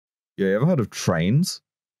Yeah, you ever heard of trains?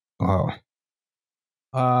 Oh.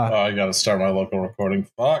 I gotta start my local recording.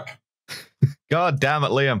 Fuck. God damn it,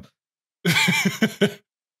 Liam.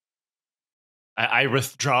 I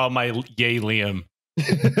withdraw my yay, Liam. Boo,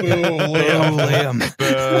 Liam.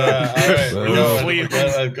 All right, we're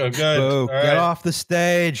good. I'm good. Boo, All get right. off the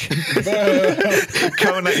stage.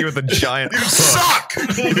 Coming at you with a giant. You suck!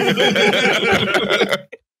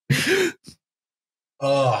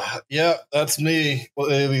 Yeah, that's me,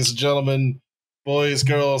 ladies and gentlemen, boys,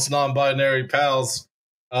 girls, non-binary pals.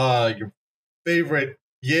 Your favorite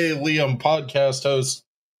Yay Liam podcast host.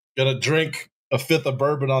 Gonna drink a fifth of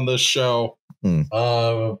bourbon on this show.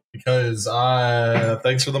 Because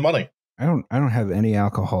thanks for the money. I don't have any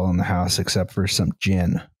alcohol in the house except for some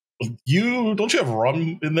gin. Don't you have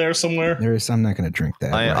rum in there somewhere? I'm not going to drink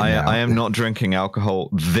that. I am not drinking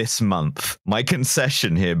alcohol this month. My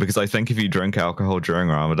concession here, because I think if you drink alcohol during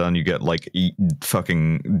Ramadan, you get like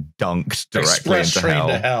fucking dunked directly Express into train hell.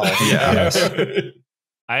 to hell. Yeah. Yes.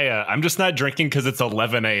 I'm just not drinking because it's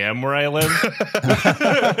 11 a.m. where I live.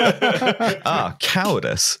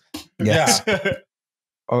 Cowardice. Yes.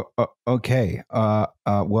 Okay.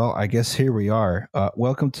 Well, I guess here we are.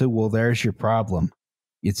 Welcome to Well, There's Your Problem.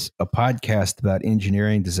 It's a podcast about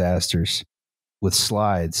engineering disasters with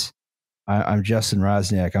slides. I'm Justin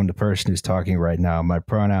Rosniak. I'm the person who's talking right now. My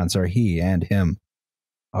pronouns are he and him.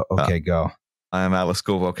 Okay, go. I am Alice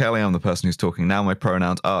Scoville Kelly. I'm the person who's talking now. My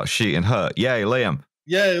pronouns are she and her. Yay, Liam.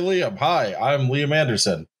 Yay, Liam. Hi, I'm Liam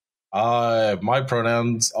Anderson. My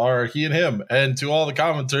pronouns are he and him. And to all the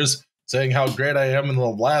commenters saying how great I am in the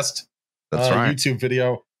last right. YouTube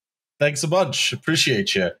video, thanks a bunch.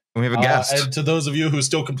 Appreciate you. We have a guest. And to those of you who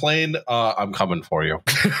still complain, I'm coming for you.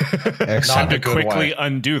 Time to quickly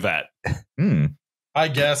undo that. Hi,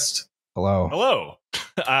 guest. Hello.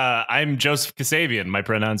 I'm Joseph Kasabian. My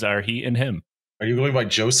pronouns are he and him. Are you going by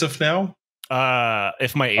Joseph now?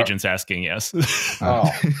 If my agent's asking, yes.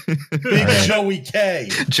 Big Joey K.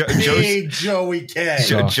 Big Joey K.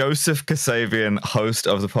 Joseph Kasabian, host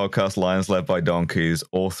of the podcast Lions Led by Donkeys,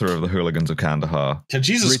 author of The Hooligans of Kandahar.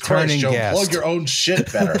 Jesus Christ, Joe, plug your own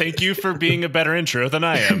shit better. Thank you for being a better intro than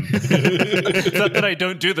I am. It's not that I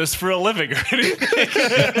don't do this for a living or anything.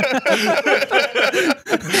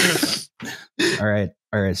 All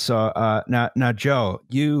right. So now, Joe,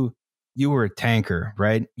 you were a tanker,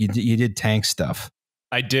 right? You did tank stuff.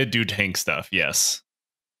 I did do tank stuff, yes.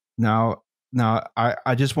 Now,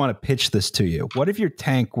 I just want to pitch this to you. What if your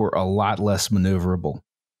tank were a lot less maneuverable?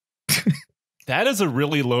 That is a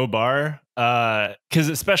really low bar, because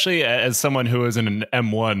especially as someone who is in an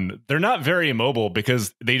M1, they're not very mobile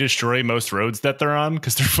because they destroy most roads that they're on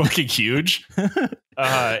because they're fucking huge.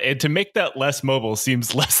 And to make that less mobile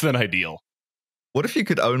seems less than ideal. What if you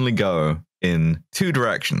could only go in two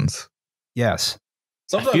directions? Yes.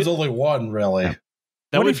 Sometimes only one, really.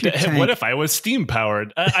 What if I was steam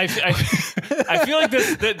powered? I feel like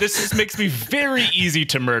this just makes me very easy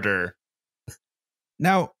to murder.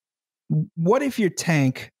 Now, what if your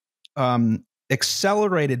tank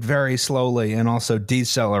accelerated very slowly and also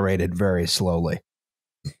decelerated very slowly?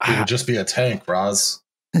 It would just be a tank, Roz.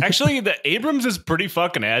 Actually, the Abrams is pretty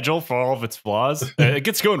fucking agile for all of its flaws. It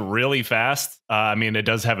gets going really fast. I mean, it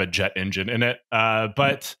does have a jet engine in it,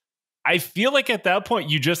 but I feel like at that point,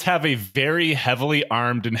 you just have a very heavily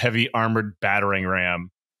armed and heavy armored battering ram.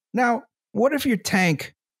 Now, what if your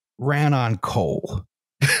tank ran on coal?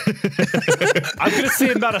 I'm going to say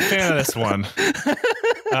I'm not a fan of this one.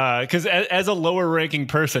 Because as a lower ranking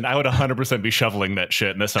person, I would 100% be shoveling that shit,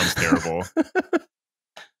 and that sounds terrible.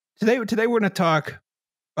 Today we're going to talk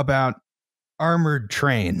about armored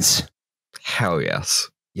trains. Hell yes.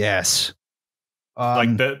 Yes.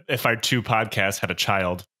 Like if our two podcasts had a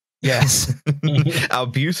child. Yes. Our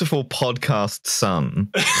beautiful podcast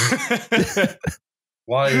son.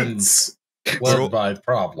 Lions led by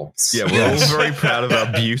problems. Yeah, we're all very proud of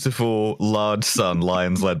our beautiful large son,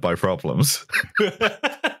 Lions Led by Problems.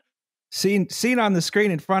 Seen on the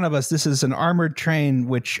screen in front of us, this is an armored train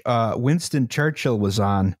which Winston Churchill was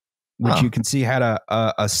on, which you can see had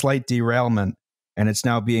a slight derailment, and it's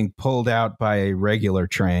now being pulled out by a regular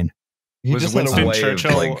train. Was Winston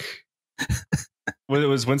Churchill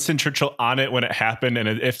was Winston Churchill on it when it happened? And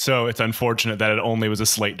if so, it's unfortunate that it only was a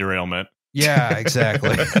slight derailment. Yeah,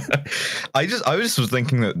 exactly. I was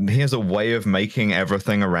thinking that he has a way of making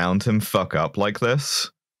everything around him fuck up like this.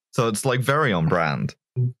 So it's like very on brand.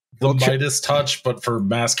 The Midas touch, but for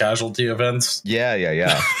mass casualty events. Yeah.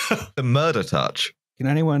 The murder touch. Can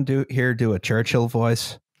anyone do a Churchill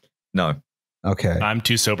voice? No. Okay. I'm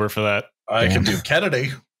too sober for that. I can do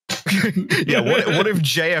Kennedy. Yeah, what if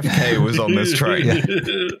JFK was on this train?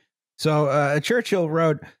 Yeah. So Churchill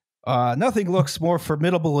wrote, Nothing looks more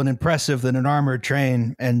formidable and impressive than an armored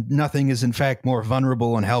train, and nothing is in fact more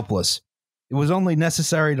vulnerable and helpless. It was only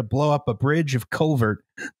necessary to blow up a bridge of covert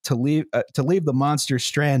to leave the monster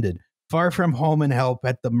stranded, far from home and help,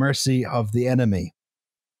 at the mercy of the enemy.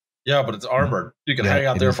 Yeah, but it's armored. You can hang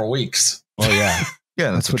out there for weeks. Oh yeah,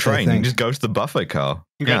 yeah, that's a train. You can just go to the buffet car.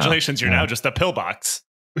 Congratulations, you're now just a pillbox.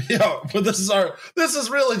 Yeah, but this is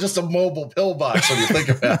really just a mobile pillbox when you think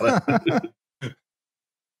about it.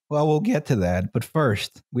 Well, we'll get to that, but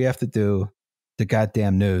first we have to do the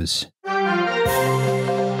goddamn news.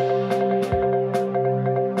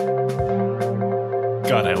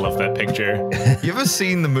 God, I love that picture. You ever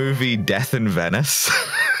seen the movie Death in Venice?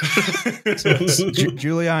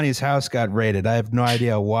 Giuliani's house got raided. I have no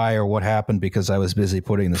idea why or what happened because I was busy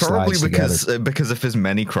putting the slides together. Probably because of his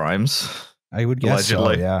many crimes. I would guess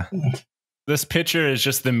allegedly. so, yeah. This picture is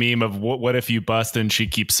just the meme of what if you bust and she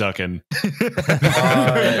keeps sucking.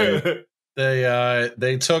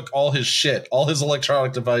 They took all his shit, all his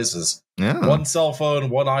electronic devices. Yeah. One cell phone,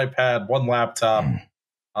 one iPad, one laptop.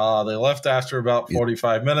 They left after about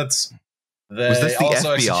 45 minutes. Was this the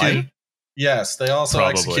FBI? Yes, they also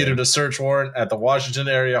executed a search warrant at the Washington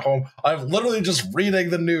area home. I'm literally just reading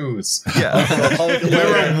the news. Yeah,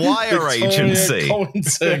 we're a wire agency.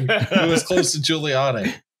 Cohen-Singh, who is close to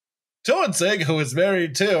Giuliani. Cohen-Singh, who is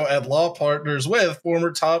married to and law partners with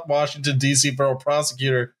former top Washington, D.C. borough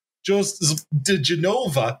prosecutor Joseph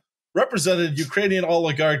DeGenova, represented Ukrainian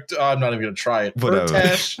oligarch, I'm not even going to try it,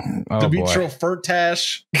 Firtash, Dmytro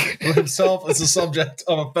Firtash, who himself is the subject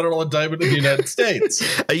of a federal indictment in the United States.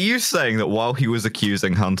 Are you saying that while he was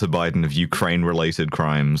accusing Hunter Biden of Ukraine-related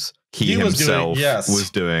crimes, he himself was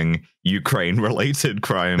doing Ukraine-related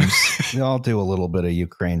crimes? We all do a little bit of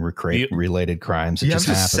Ukraine-related crimes. It you just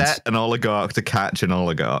have to happens. set an oligarch to catch an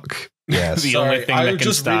oligarch. Yes. The only thing that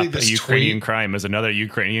can stop a Ukrainian crime is another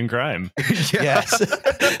Ukrainian crime. Yes.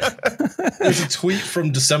 There's a tweet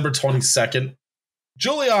from December 22nd.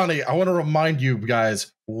 Giuliani, I want to remind you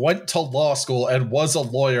guys, went to law school and was a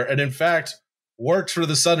lawyer, and in fact, worked for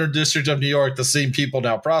the Southern District of New York, the same people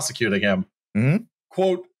now prosecuting him. Mm-hmm.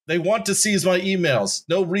 Quote, they want to seize my emails.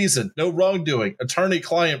 No reason, no wrongdoing.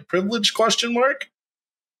 Attorney-client privilege, ?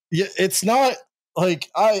 Yeah, it's not... Like,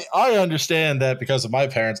 I understand that because of my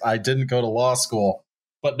parents, I didn't go to law school,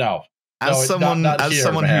 but no. As someone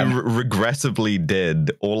man. who regrettably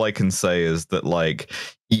did, all I can say is that, like,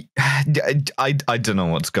 I don't know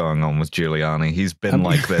what's going on with Giuliani. He's been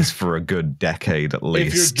like this for a good decade at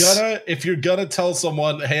least. If you're gonna tell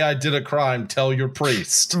someone, hey, I did a crime, tell your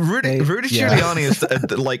priest. Rudy Giuliani is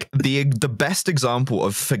the best example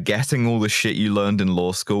of forgetting all the shit you learned in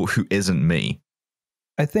law school who isn't me.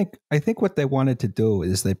 I think what they wanted to do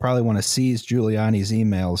is they probably want to seize Giuliani's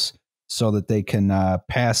emails so that they can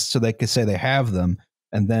so they can say they have them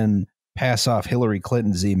and then pass off Hillary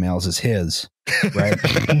Clinton's emails as his. Right?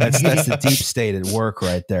 that's the deep state at work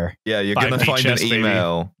right there. Yeah, you're gonna find an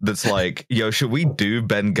email that's like, "Yo, should we do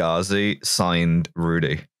Benghazi?" Signed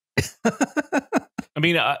Rudy. I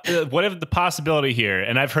mean, what if the possibility here,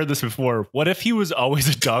 and I've heard this before, what if he was always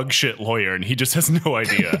a dog shit lawyer and he just has no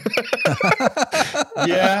idea?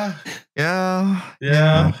 Yeah.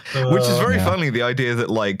 Which is very funny, the idea that,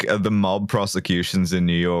 like, the mob prosecutions in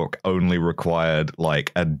New York only required,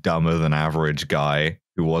 like, a dumber than average guy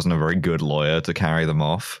who wasn't a very good lawyer to carry them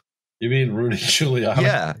off. You mean Rudy Giuliani?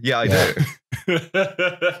 Yeah, I do.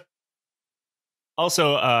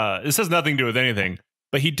 Also, this has nothing to do with anything,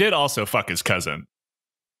 but he did also fuck his cousin.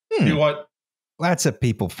 You know what? Lots of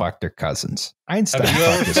people fuck their cousins. Einstein Have you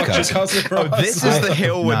ever fucked his fucked cousin. your cousin? This is the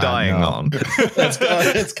hill we're dying on.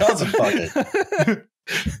 It's cousin fucking.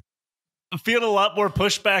 I feel a lot more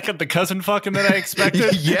pushback at the cousin fucking than I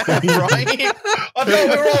expected. Yeah, right? I thought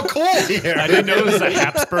we were all cool here. I didn't know it was a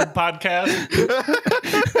Habsburg podcast.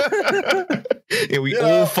 Yeah, we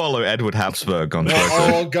all follow Edward Habsburg on Twitter.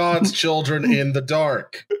 We're all God's children in the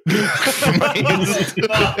dark.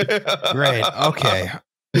 Great. Okay.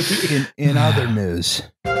 In other news.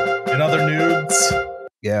 In other nudes.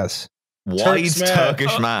 Yes. Wide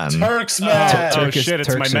Turkish man. Turks man. Oh shit, it's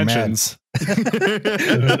Turks my are mentions.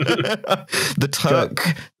 The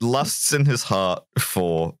Turk lusts in his heart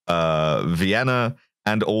for Vienna,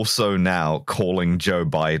 and also now calling Joe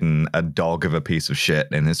Biden a dog of a piece of shit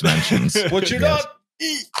in his mentions. But you're not.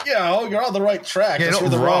 Yeah, you're on the right track. Yeah, it's not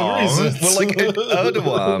for the wrong reasons. Well, like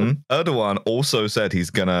Erdogan also said he's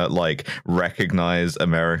gonna, like, recognize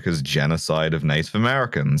America's genocide of Native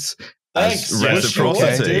Americans as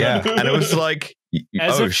reciprocity. Yeah, and it was like,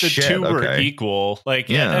 as if the shit, two were equal. Like,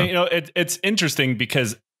 yeah, you know, it's interesting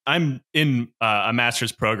because I'm in a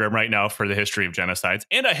master's program right now for the history of genocides,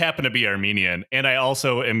 and I happen to be Armenian, and I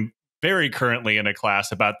also am very currently in a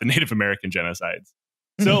class about the Native American genocides.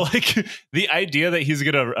 So, like, the idea that he's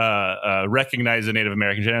going to recognize a Native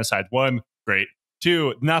American genocide, one, great.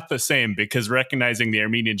 Two, not the same, because recognizing the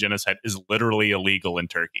Armenian genocide is literally illegal in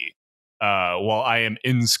Turkey. While I am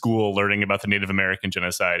in school learning about the Native American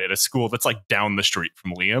genocide at a school that's like down the street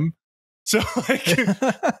from Liam. So, like,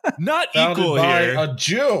 not equal by here. A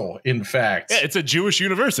Jew, in fact. Yeah, it's a Jewish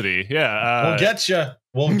university. Yeah, we'll get you.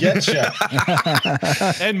 We'll get you.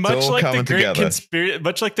 And much like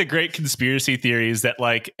the great conspiracy theories that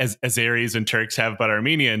like as Azeris and Turks have about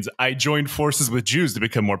Armenians, I joined forces with Jews to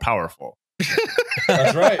become more powerful.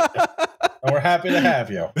 That's right. And we're happy to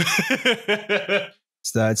have you.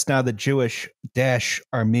 It's now the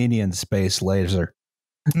Jewish-Armenian space laser.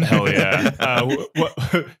 Hell yeah.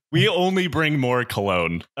 We only bring more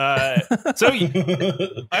cologne. So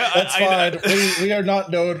that's fine. We are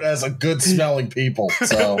not known as a good smelling people.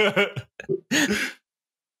 So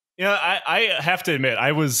I have to admit,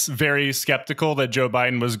 I was very skeptical that Joe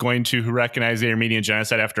Biden was going to recognize the Armenian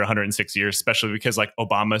genocide after 106 years, especially because like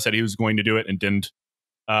Obama said he was going to do it and didn't.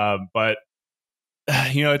 But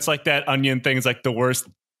it's like that Onion thing is like the worst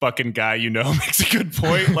fucking guy makes a good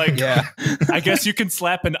point. Like, yeah, I guess you can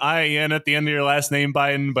slap an I-N at the end of your last name,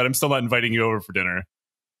 Biden, but I'm still not inviting you over for dinner.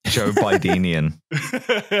 Joe Bidenian.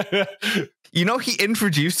 He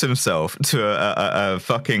introduced himself to a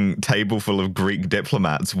fucking table full of Greek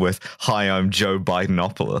diplomats with, "Hi, I'm Joe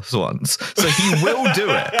Bidenopoulos" once. So he will do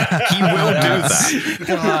it. He will do that.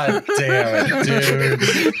 God damn it, dude.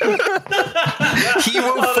 He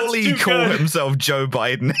will fully call himself Joe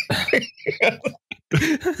Biden.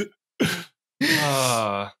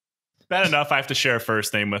 Bad enough I have to share a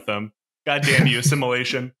first name with them. God damn you,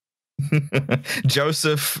 assimilation.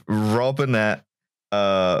 Joseph Robinette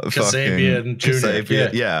Kasabian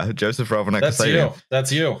Jr. Yeah, Joseph Robinette That's Kasabian. you.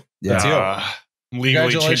 That's you. Yeah. That's you. I'm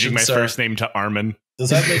legally changing my first name to Armin.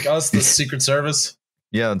 Does that make us the Secret Service?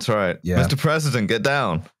 Yeah, that's right. Yeah. Mr. President, get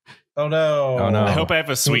down. Oh no. I hope I have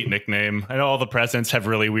a sweet nickname. I know all the presidents have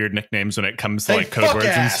really weird nicknames when it comes to like code words.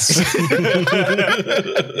 Ass. Fuck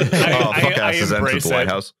ass has entered the White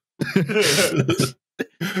House.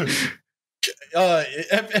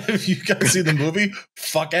 Have you guys seen the movie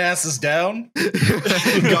Fuck Ass is Down?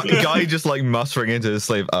 Guy just like mustering into his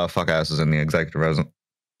sleeve. Fuck ass is in the executive president.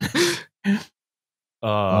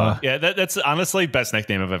 Yeah, that's honestly best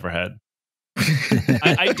nickname I've ever had.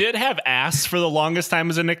 I did have ass for the longest time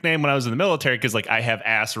as a nickname when I was in the military, because like I have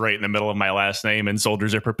ass right in the middle of my last name, and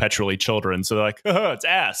soldiers are perpetually children, so they're like, "Oh, it's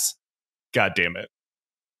ass." God damn it.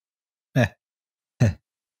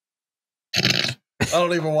 I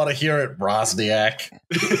don't even want to hear it, Rosniak.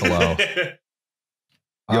 Hello.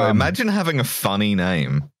 Imagine having a funny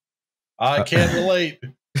name. I can't relate,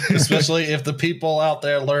 especially if the people out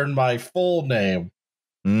there learn my full name.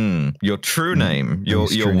 Your true name,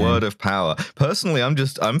 your word of power. Personally, I'm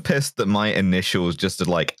pissed that my initials just are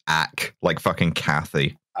like Ack, like fucking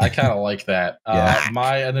Kathy. I kind of like that.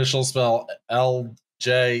 My initials spell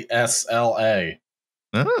LJSLA.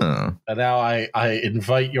 Oh. And now I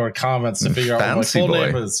invite your comments to figure out what my full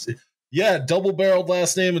name is. Yeah, double-barreled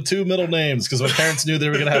last name and 2 middle names, because my parents knew they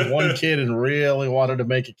were going to have one kid and really wanted to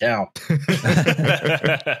make it count.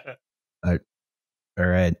 All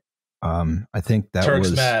right. I think that Turks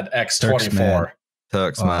was Mad X24.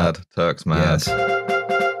 Turks Mad. Yes.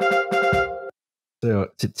 So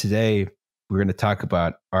today we're going to talk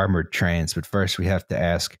about armored trains, but first we have to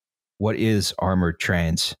ask, what is armored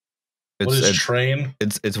trains? What is train?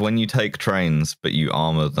 It's when you take trains, but you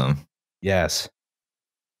armor them. Yes.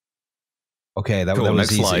 Okay, that cool, was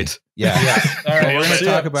next easy. slide. Yeah. All right, we're going to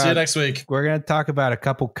talk about. See you next week. We're going to talk about a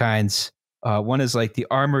couple kinds. One is like the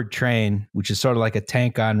armored train, which is sort of like a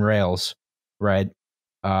tank on rails, right?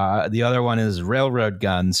 The other one is railroad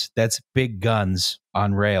guns. That's big guns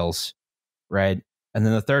on rails, right? And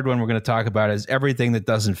then the third one we're going to talk about is everything that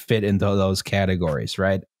doesn't fit into those categories,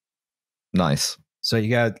 right? Nice. So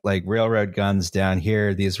you got like railroad guns down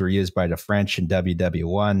here. These were used by the French in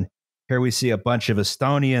WW1. Here we see a bunch of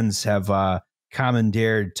Estonians have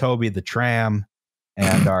commandeered Toby the tram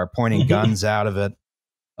and are pointing guns out of it.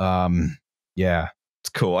 Yeah, it's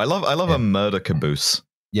cool. I love a murder caboose.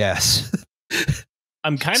 Yes.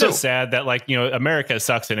 I'm kind of sad that America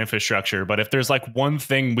sucks at infrastructure, but if there's like one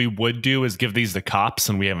thing we would do is give these the cops,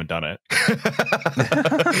 and we haven't done it.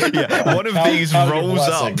 Yeah, one of these rolls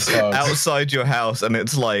up outside your house, and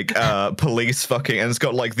it's like police fucking, and it's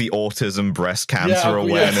got like the autism breast cancer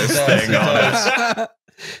awareness thing on it.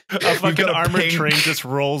 A fucking armored train just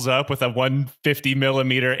rolls up with a 150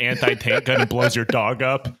 millimeter anti-tank gun and blows your dog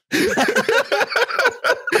up.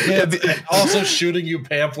 Yeah, also shooting you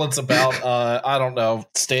pamphlets about I don't know,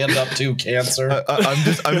 stand up to cancer.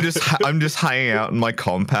 I'm just hanging out in my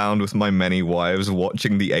compound with my many wives,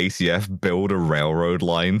 watching the ACF build a railroad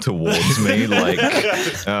line towards me. Like,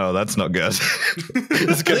 oh, that's not good.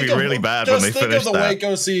 It's gonna be really bad when they finish that. Just think of the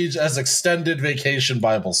Waco siege as extended vacation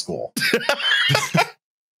Bible school.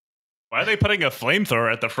 Why are they putting a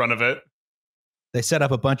flamethrower at the front of it? They set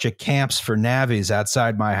up a bunch of camps for navies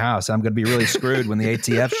outside my house. I'm going to be really screwed when the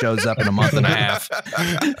ATF shows up in a month and a half.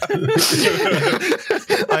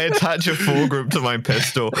 I attach a foregrip to my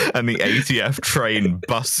pistol, and the ATF train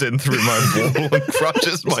busts in through my wall and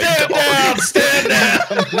crushes my dog. Stand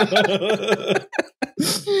down!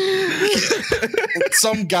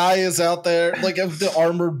 Some guy is out there, like of the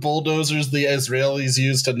armored bulldozers the Israelis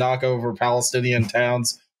use to knock over Palestinian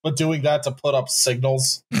towns, but doing that to put up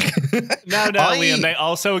signals. No, Liam. They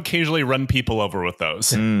also occasionally run people over with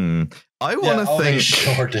those. I want to think.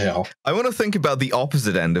 Sure do. I want to think about the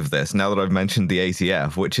opposite end of this. Now that I've mentioned the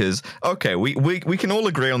ATF, which is okay, we can all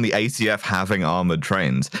agree on the ATF having armored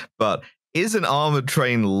trains, but is an armored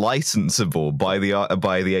train licensable by the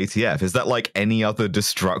ATF? Is that like any other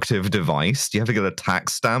destructive device? Do you have to get a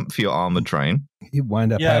tax stamp for your armored train? You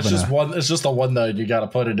wind up having It's just a one node. You got to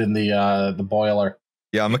put it in the boiler.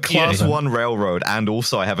 Yeah, I'm a class 1 railroad, and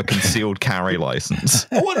also I have a concealed carry license.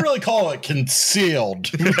 I wouldn't really call it concealed.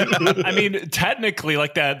 I mean, technically,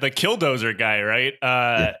 like the Killdozer guy, right?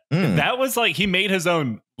 That was like, he made his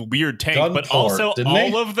own weird tank, Gun but port, also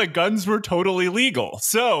all of the guns were totally legal.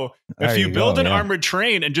 So if you build an armored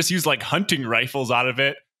train and just use like hunting rifles out of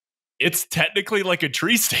it, it's technically like a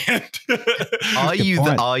tree stand. Are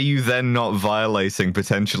you then not violating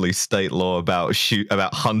potentially state law about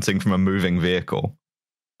hunting from a moving vehicle?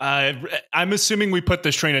 I'm assuming we put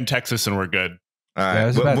this train in Texas and we're good. All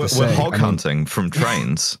right, we're hog hunting from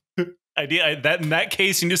trains. In that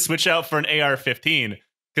case, you need to switch out for an AR-15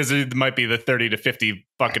 because it might be the 30 to 50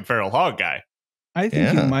 fucking feral hog guy. I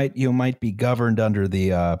think you might be governed under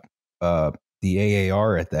the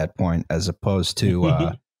AAR at that point, as opposed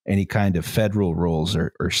to any kind of federal rules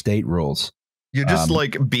or state rules. You're just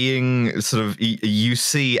like being sort of, you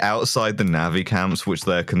see outside the Navi camps, which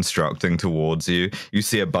they're constructing towards you, you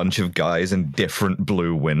see a bunch of guys in different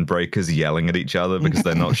blue windbreakers yelling at each other because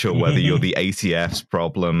they're not sure whether you're the ATF's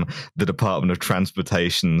problem, the Department of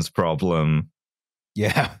Transportation's problem.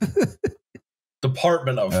 Yeah.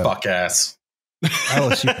 Department of fuck ass.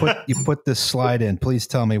 Alice, you put this slide in. Please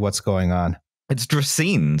tell me what's going on. It's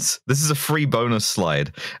Draceens. This is a free bonus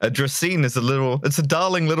slide. A Dracene is it's a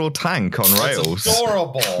darling little tank on rails. It's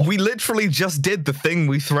adorable. We literally just did the thing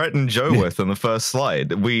we threatened Joe with on the first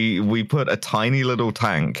slide. We put a tiny little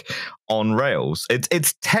tank on rails.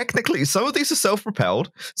 It's technically, some of these are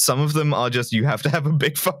self-propelled. Some of them are just, you have to have a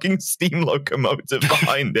big fucking steam locomotive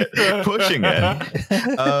behind it, pushing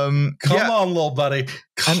it. Come on, little buddy.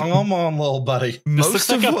 Come on, little buddy. This looks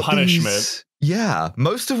like a punishment.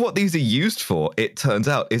 Most of what these are used for, it turns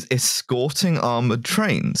out, is escorting armored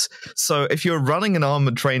trains. So if you're running an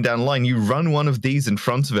armored train down the line, you run one of these in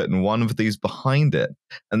front of it and one of these behind it.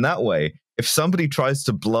 And that way, if somebody tries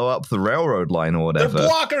to blow up the railroad line or whatever... They're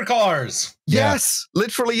blocker cars! Yes! Yeah.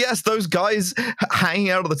 Literally, yes. Those guys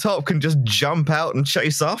hanging out of the top can just jump out and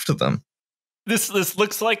chase after them. This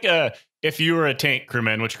looks like if you were a tank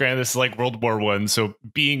crewman, which granted, this is like World War I, so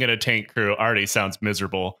being in a tank crew already sounds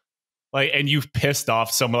miserable. Like, and you've pissed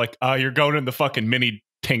off someone like, oh, you're going in the fucking mini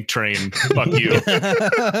tank train. Fuck you.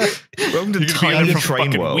 Welcome to tiny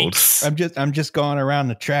train world. Weeks. I'm just going around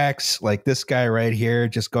the tracks like this guy right here,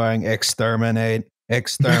 just going exterminate. And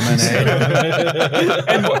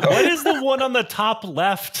what is the one on the top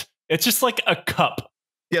left? It's just like a cup.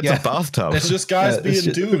 Yeah, it's a bathtub. It's just guys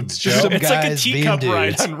being dudes, Joe. It's like a teacup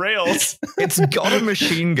ride on rails. It's got a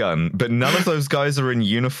machine gun, but none of those guys are in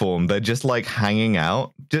uniform. They're just like hanging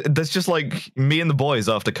out. That's just like me and the boys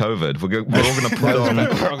after COVID. We're all going to put on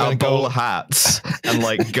our bowler hats and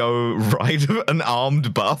like go ride an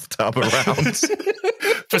armed bathtub around.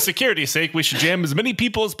 For security's sake, we should jam as many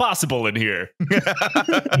people as possible in here.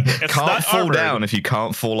 It's can't not fall armored. Down if you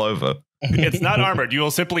can't fall over. It's not armored. You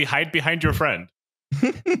will simply hide behind your friend.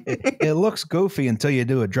 It looks goofy until you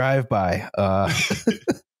do a drive-by. All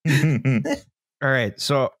right,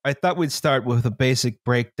 so I thought we'd start with a basic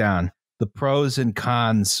breakdown, the pros and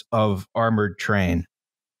cons of armored train.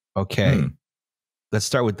 Okay, let's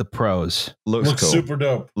start with the pros. Looks cool. Super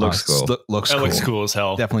dope. Looks cool. Looks cool. Looks cool as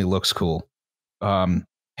hell. Definitely looks cool.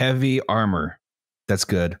 Heavy armor. That's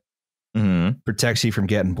good. Protects you from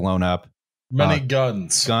getting blown up. Many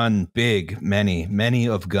guns. Gun, big, many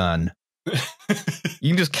of gun. You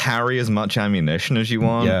can just carry as much ammunition as you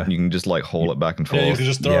want. Yeah. You can just like haul it back and forth. Yeah, you can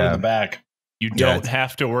just throw it in the back. You don't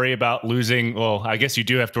have to worry about losing. Well, I guess you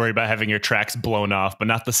do have to worry about having your tracks blown off, but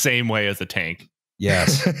not the same way as a tank.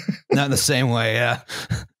 Yes. Not in the same way, yeah.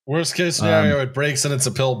 Worst case scenario, it breaks and it's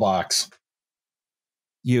a pillbox.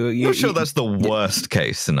 I'm sure that's the worst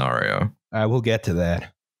case scenario. We'll get to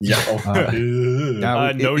that.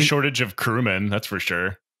 Yeah. No shortage of crewmen, that's for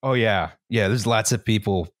sure. Oh yeah, yeah. There's lots of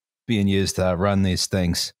people being used to run these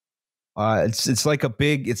things. It's like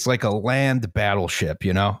a land battleship,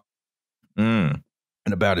 you know, and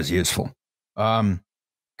about as useful. Cons.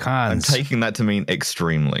 I'm taking that to mean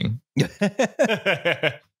extremely.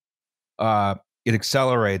 It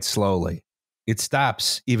accelerates slowly. It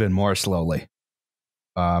stops even more slowly.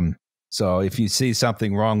 So if you see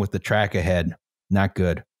something wrong with the track ahead, not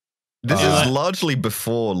good. This is largely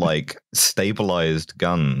before like stabilized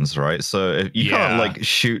guns, right? So you can't like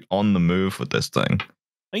shoot on the move with this thing.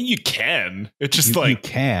 I mean, you can. It's just you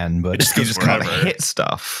can, but you just kind of hit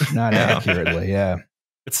stuff. Not accurately, yeah.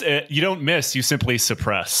 It's you don't miss, you simply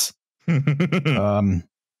suppress. You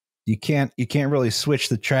can't really switch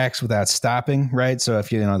the tracks without stopping, right? So if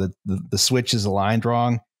the switch is aligned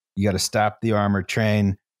wrong, you got to stop the armored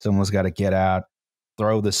train. Someone's got to get out,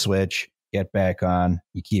 throw the switch, get back on.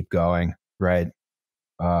 You keep going, right?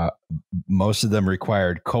 Most of them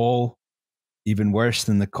required coal. Even worse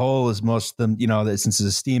than the coal is most of them, since it's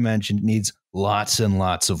a steam engine, it needs lots and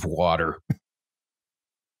lots of water,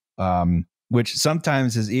 which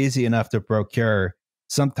sometimes is easy enough to procure.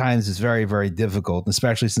 Sometimes it's very, very difficult,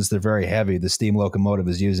 especially since they're very heavy. The steam locomotive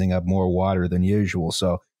is using up more water than usual.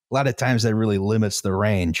 So a lot of times that really limits the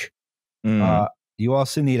range. You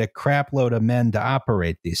also need a crap load of men to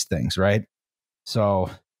operate these things, right?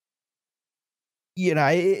 So,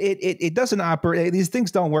 it doesn't operate. These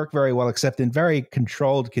things don't work very well except in very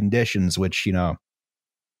controlled conditions, which, not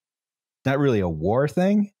really a war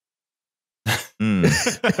thing. No.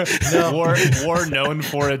 War known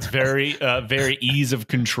for its very ease of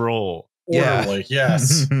control. Orderly,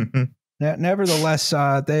 yes. Nevertheless,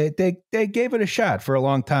 they gave it a shot for a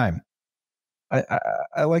long time.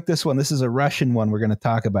 I like this one. This is a Russian one we're going to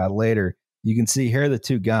talk about later. You can see here are the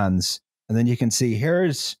two guns, and then you can see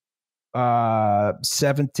here's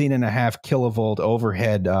 17.5 kilovolt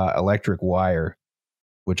overhead electric wire,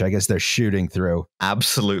 which I guess they're shooting through.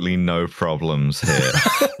 Absolutely no problems here.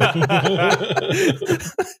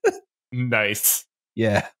 Nice.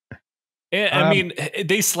 Yeah. And, I mean,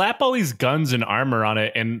 they slap all these guns and armor on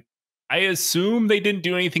it, and I assume they didn't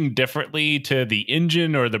do anything differently to the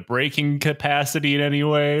engine or the braking capacity in any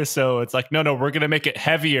way. So it's like, no, we're going to make it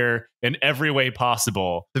heavier in every way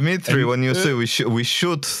possible. Dimitri, when you say we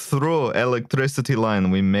shoot through electricity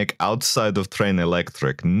line, we make outside of train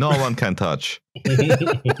electric. No one can touch.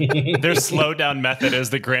 Their slowdown method is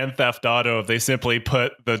the Grand Theft Auto. They simply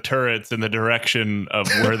put the turrets in the direction of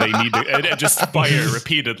where they need to and just fire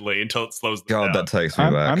repeatedly until it slows them down. That takes me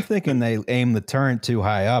back. I'm thinking they aim the turret too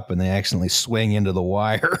high up and they accidentally swing into the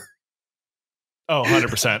wire. Oh,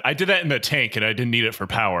 100%. I did that in the tank and I didn't need it for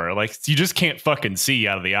power. Like, you just can't fucking see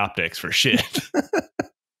out of the optics for shit.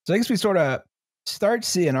 So I guess we sort of start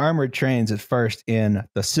seeing armored trains at first in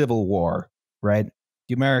the Civil War, right?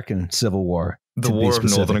 The American Civil War. The War of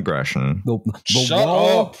Northern Aggression. The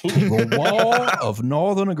War of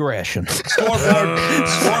Northern Aggression.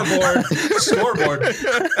 Scoreboard.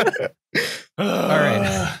 All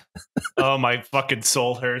right. Oh, my fucking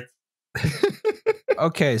soul hurts.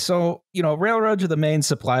 Okay, so, railroads are the main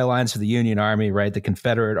supply lines for the Union Army, right? The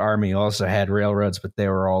Confederate Army also had railroads, but they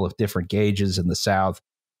were all of different gauges in the South,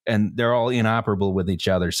 and they're all inoperable with each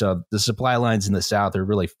other. So the supply lines in the South are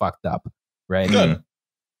really fucked up, right? Good.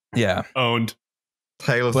 Yeah. Owned.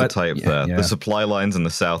 Tail of the tape there. Yeah. The supply lines in the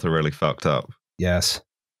South are really fucked up. Yes.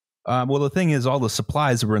 Well, the thing is, all the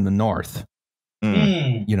supplies were in the North.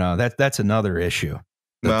 That's another issue.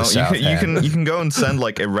 Well, you can go and send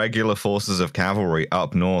like irregular forces of cavalry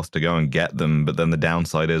up north to go and get them, but then the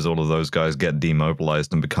downside is all of those guys get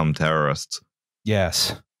demobilized and become terrorists.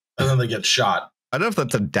 Yes. And then they get shot. I don't know if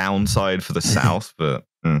that's a downside for the South, but...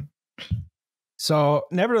 So,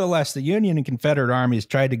 nevertheless, the Union and Confederate armies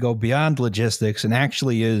tried to go beyond logistics and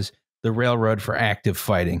actually use the railroad for active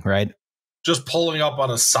fighting, right? Just pulling up on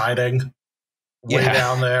a siding way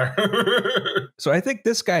down there. So I think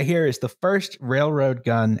this guy here is the first railroad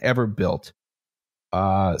gun ever built.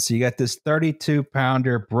 So you got this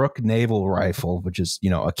 32-pounder Brooke naval rifle, which is,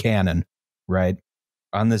 a cannon, right?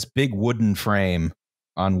 On this big wooden frame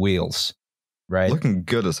on wheels, right? Looking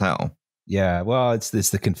good as hell. Yeah, well, it's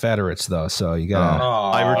the Confederates though, so you gotta.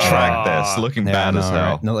 I retract this. Looking bad as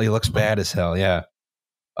hell. Right? No, it looks bad as hell. Yeah.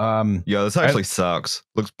 Yeah, this actually sucks.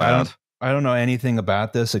 Looks bad. I don't know anything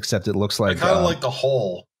about this except it looks like I kind of like the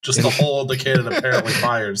hole, just the hole the cannon apparently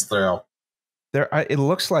fires through. It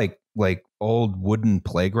looks like old wooden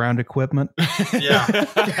playground equipment. Yeah.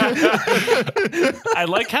 I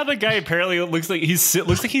like how the guy apparently looks like he's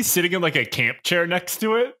sitting in like a camp chair next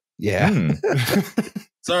to it. Yeah.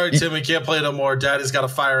 Sorry, Tim, we can't play no more. Daddy's got to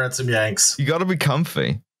fire at some Yanks. You got to be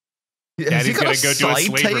comfy. Daddy's gonna go do a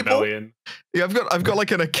slave rebellion. Yeah, I've got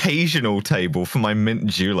like an occasional table for my mint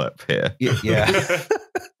julep here. Yeah.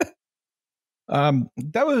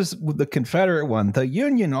 That was the Confederate one. The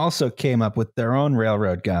Union also came up with their own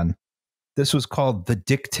railroad gun. This was called the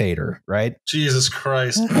Dictator, right? Jesus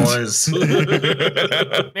Christ, boys.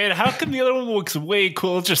 Man, how come the other one looks way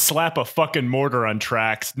cool? Let's just slap a fucking mortar on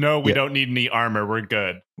tracks. No, we don't need any armor. We're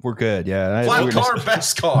good. We're good, yeah. Flat car,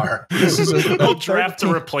 best car. We'll draft the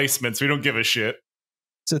replacements. We don't give a shit.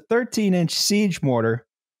 It's a 13-inch siege mortar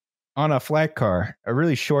on a flat car, a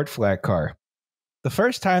really short flat car. The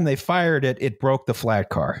first time they fired it, it broke the flat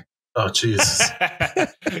car. Oh, Jesus.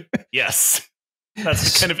 Yes.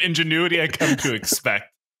 That's the kind of ingenuity I come to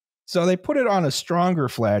expect. So they put it on a stronger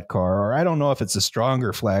flat car, or I don't know if it's a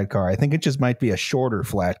stronger flat car. I think it just might be a shorter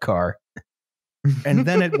flat car. And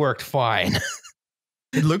then it worked fine.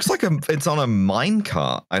 It looks like it's on a mine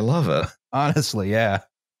cart. I love it. Honestly, yeah.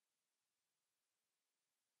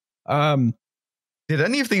 Did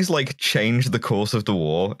any of these like change the course of the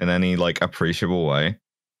war in any like appreciable way?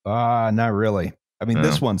 Not really. I mean,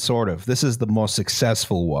 this one sort of. This is the most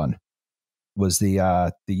successful one. Was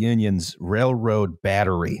the Union's railroad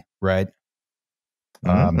battery, right?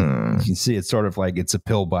 You can see it's sort of like it's a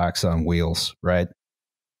pillbox on wheels, right?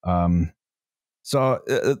 So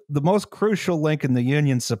the most crucial link in the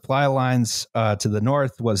Union supply lines to the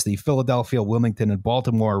north was the Philadelphia, Wilmington, and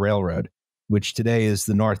Baltimore Railroad, which today is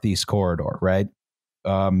the Northeast Corridor, right?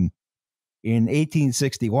 In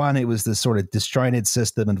 1861, it was this sort of disjointed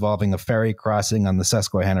system involving a ferry crossing on the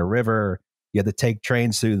Susquehanna River. You had to take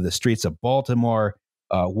trains through the streets of Baltimore,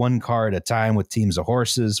 one car at a time with teams of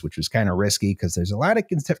horses, which was kind of risky because there's a lot of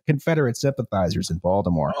Confederate sympathizers in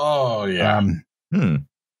Baltimore. Oh, yeah.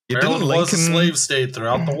 Maryland was a slave state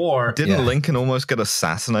throughout the war. Didn't Lincoln almost get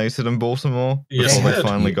assassinated in Baltimore Yes, before they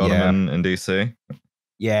finally got him in D.C.?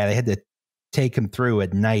 Yeah, they had to take him through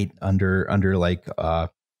at night under like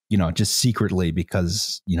just secretly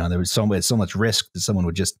because there was so much risk that someone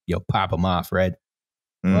would just pop him off, right?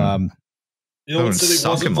 What city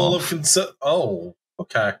wasn't full of consent? Oh,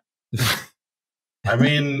 okay. I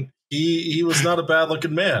mean, he was not a bad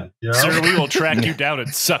looking man. Sir, we will track you down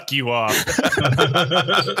and suck you off.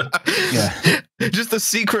 Yeah. Just the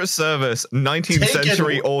Secret Service 19th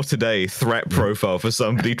century or today threat profile for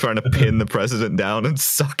somebody trying to pin the president down and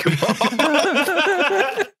suck him off.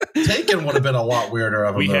 Taken would have been a lot weirder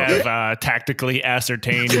of him. We have tactically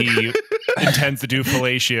ascertained he intends to do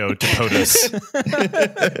fellatio to POTUS.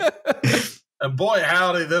 And boy,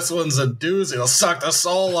 howdy, this one's a doozy. It'll suck the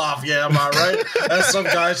soul off. Yeah, am I right? As some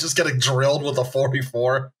guy's just getting drilled with a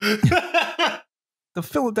 44. The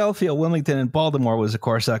Philadelphia, Wilmington, and Baltimore was, of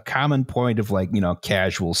course, a common point of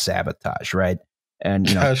casual sabotage, right? And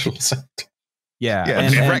casual sabotage. Yeah,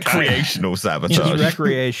 and recreational sabotage.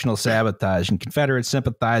 Recreational sabotage, and Confederate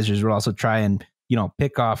sympathizers would also try and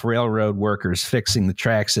pick off railroad workers fixing the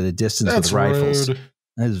tracks at a distance with rifles. Rude.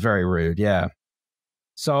 That is very rude. Yeah.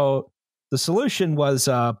 So the solution was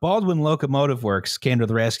Baldwin Locomotive Works came to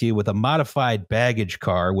the rescue with a modified baggage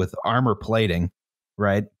car with armor plating,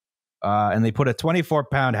 right? And they put a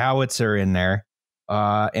 24-pound howitzer in there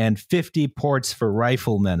and 50 ports for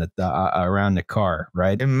riflemen at around the car,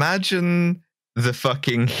 right? Imagine the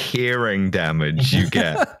fucking hearing damage you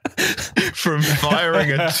get from firing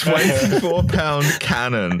a 24-pound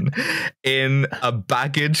cannon in a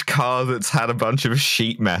baggage car that's had a bunch of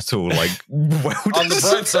sheet metal welded. On the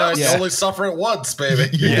bright side, you only suffer it once, baby.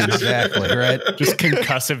 Yeah, exactly, right? Just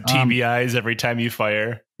concussive TBIs every time you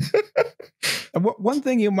fire. One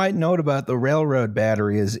thing you might note about the railroad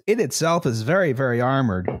battery is it itself is very, very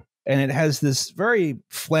armored, and it has this very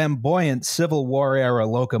flamboyant Civil War era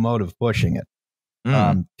locomotive pushing it.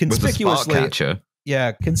 Conspicuously,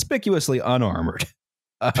 conspicuously unarmored.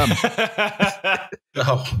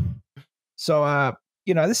 So,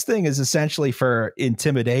 this thing is essentially for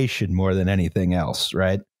intimidation more than anything else,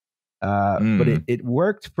 right? But it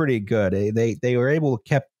worked pretty good. They were able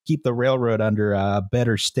to keep the railroad under a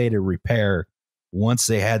better state of repair once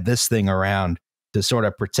they had this thing around to sort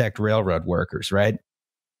of protect railroad workers, right?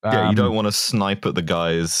 Yeah, you don't want to snipe at the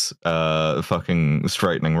guys fucking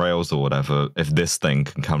straightening rails or whatever if this thing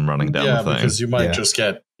can come running down the thing. Yeah, because you might just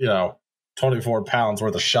get, 24 pounds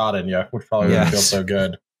worth of shot in you, which probably wouldn't feel so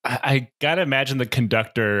good. I gotta imagine the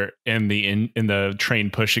conductor in the train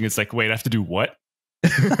pushing. It's like, wait, I have to do what?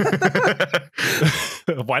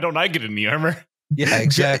 Why don't I get in the armor? Yeah,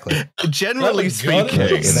 exactly. Generally speaking,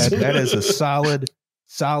 that is a solid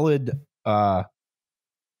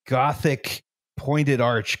Gothic pointed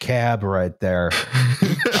arch cab right there.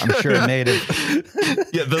 I'm sure it made it.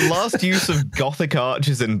 Yeah, the last use of Gothic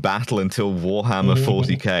arches in battle until Warhammer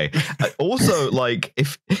 40k. Also, like,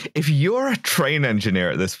 if you're a train engineer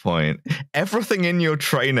at this point, everything in your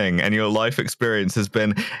training and your life experience has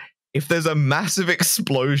been, if there's a massive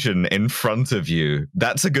explosion in front of you,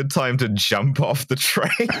 that's a good time to jump off the train.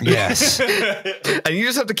 Yes. And you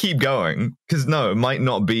just have to keep going, because it might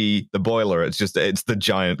not be the boiler. It's the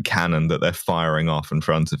giant cannon that they're firing off in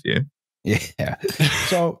front of you. Yeah.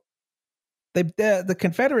 So the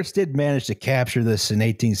Confederates did manage to capture this in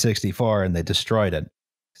 1864, and they destroyed it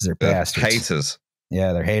because they're bastards. Haters.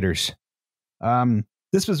 Yeah, they're haters.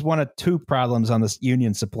 This was one of two problems on the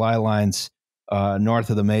Union supply lines north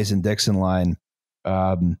of the Mason-Dixon line.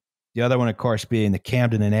 The other one, of course, being the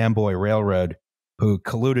Camden and Amboy Railroad, who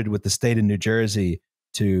colluded with the state of New Jersey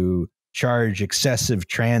to charge excessive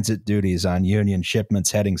transit duties on Union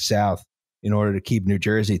shipments heading south in order to keep New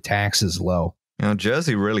Jersey taxes low.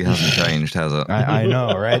 Jersey really hasn't changed, has it? I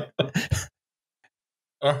know, right?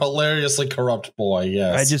 A hilariously corrupt boy,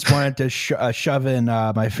 yes. I just wanted to shove in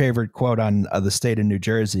my favorite quote on the state of New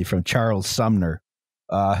Jersey from Charles Sumner.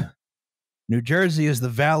 New Jersey is the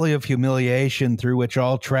valley of humiliation through which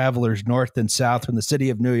all travelers north and south from the city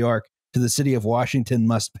of New York to the city of Washington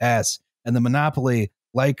must pass, and the monopoly,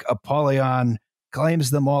 like Apollyon, claims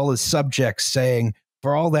them all as subjects, saying,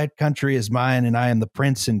 "For all that country is mine, and I am the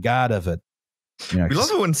prince and god of it." We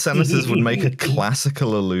love it when senators would make a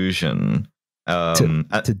classical allusion, and then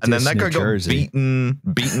that guy got beaten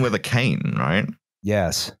with a cane, right?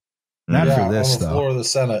 Yes, not for this on the though. Floor of the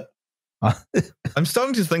Senate. I'm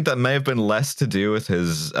starting to think that may have been less to do with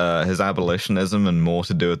his abolitionism and more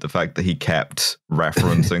to do with the fact that he kept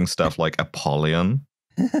referencing stuff like Apollyon.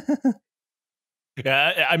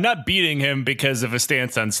 Yeah, I'm not beating him because of a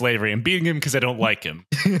stance on slavery. I'm beating him because I don't like him.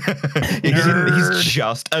 He's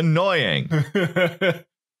just annoying.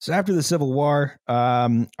 So after the Civil War,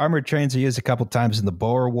 armored trains are used a couple times in the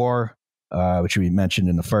Boer War, which we mentioned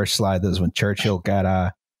in the first slide. That was when Churchill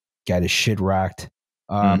got his shit rocked.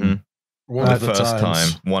 One of the first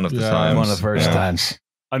times. One of the first times.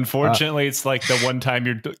 Unfortunately, it's like the one time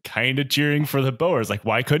you're kind of cheering for the Boers. Like,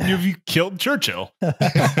 why couldn't you have killed Churchill?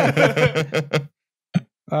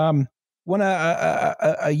 When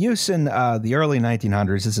a use in the early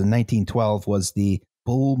 1900s, this is in 1912, was the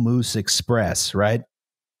Bull Moose Express, right?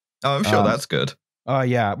 Oh, I'm sure that's good. Oh,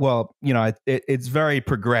 yeah. Well, it's very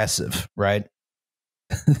progressive, right?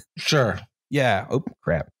 Sure. Yeah. Oh,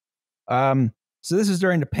 crap. So this is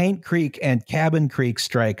during the Paint Creek and Cabin Creek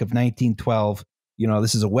strike of 1912.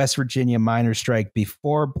 This is a West Virginia miners' strike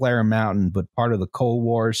before Blair Mountain, but part of the Coal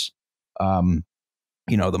Wars. The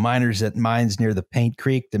miners at mines near the Paint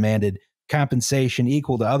Creek demanded compensation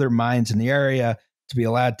equal to other mines in the area to be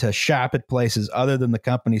allowed to shop at places other than the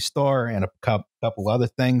company store and a couple other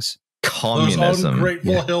things. Communism. Those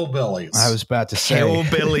ungrateful hillbillies. I was about to say.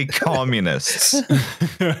 Hillbilly communists.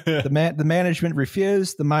 The management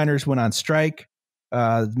refused. The miners went on strike.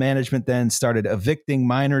 The management then started evicting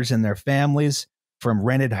miners and their families from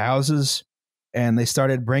rented houses, and they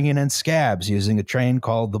started bringing in scabs using a train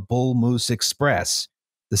called the Bull Moose Express.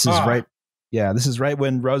 This is right. Yeah, this is right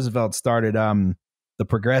when Roosevelt started the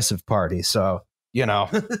Progressive Party. So, and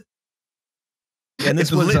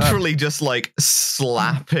this was literally just like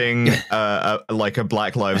slapping like a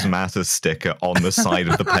Black Lives Matter sticker on the side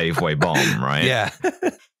of the paveway bomb, right? Yeah.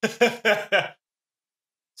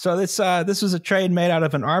 So this was a train made out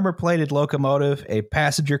of an armor-plated locomotive, a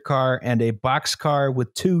passenger car, and a boxcar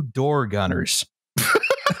with 2 door gunners.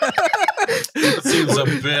 That seems a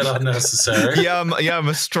bit unnecessary. I'm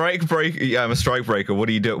a strike breaker. Yeah, I'm a strike breaker. What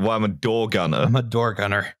do you do? Well, I'm a door gunner. I'm a door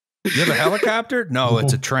gunner. You have a helicopter? No,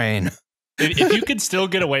 it's a train. If you could still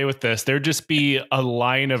get away with this, there'd just be a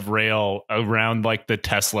line of rail around like the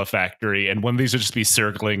Tesla factory, and one of these would just be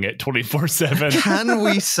circling it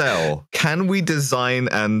 24/7. Can we design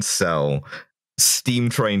and sell steam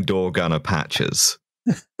train door gunner patches?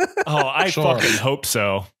 Oh, I fucking hope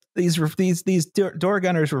so. These door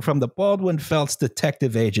gunners were from the Baldwin Felts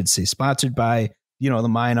Detective Agency, sponsored by the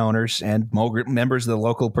mine owners and members of the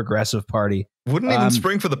local Progressive Party. Wouldn't even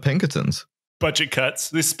spring for the Pinkertons. budget cuts.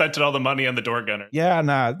 They spent all the money on the door gunner. Yeah,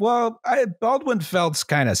 nah. Well, Baldwin Felt's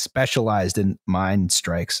kind of specialized in mine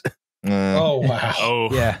strikes. Oh, wow.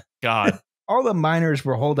 Oh, Yeah. God. All the miners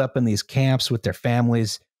were holed up in these camps with their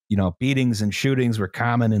families. You know, beatings and shootings were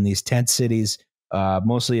common in these tent cities,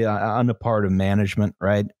 mostly on the part of management,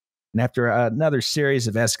 right? And after another series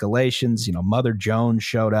of escalations, you know, Mother Jones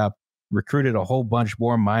showed up, recruited a whole bunch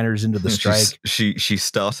more miners into the strike. She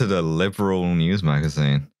started a liberal news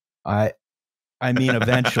magazine. I mean,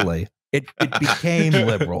 eventually it became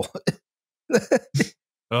liberal.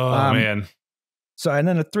 Oh, man. So, and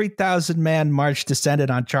then a 3,000-man march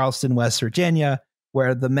descended on Charleston, West Virginia,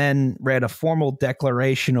 where the men read a formal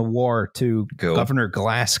declaration of war to Governor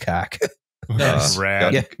Glasscock. That's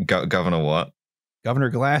rad. Governor what?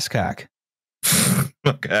 Governor Glasscock.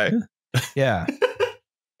 Okay. Yeah.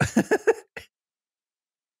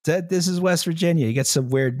 This is West Virginia. You get some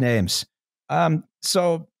weird names.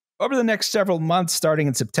 So over the next several months, starting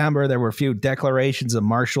in September, there were a few declarations of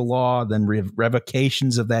martial law, then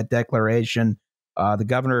revocations of that declaration. The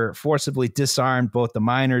governor forcibly disarmed both the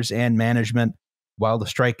miners and management while the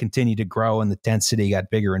strike continued to grow and the tent city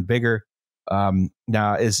got bigger and bigger.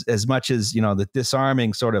 Now, as much as, you know, the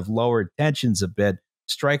disarming sort of lowered tensions a bit,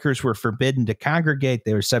 strikers were forbidden to congregate.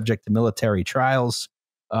 They were subject to military trials.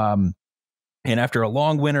 And after a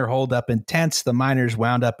long winter holdup in tents, the miners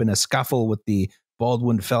wound up in a scuffle with the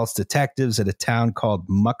Baldwin Felts detectives at a town called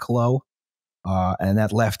Mucklow. And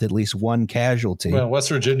that left at least one casualty. Well, West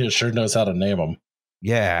Virginia sure knows how to name them.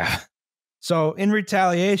 Yeah. So in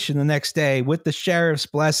retaliation the next day, with the sheriff's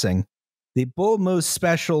blessing, the Bull Moose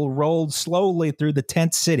Special rolled slowly through the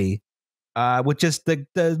tent city with just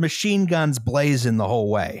the machine guns blazing the whole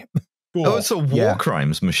way. Cool. Oh, it's a war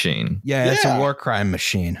crimes machine. Yeah, it's a war crime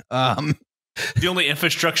machine. The only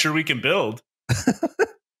infrastructure we can build.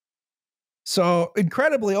 So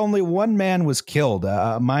incredibly, only one man was killed,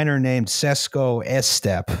 a miner named Sesko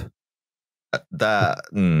Estep.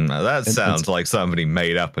 That sounds like somebody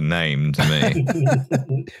made up a name to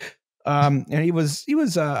me. And he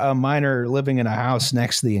was a miner living in a house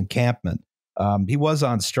next to the encampment. He was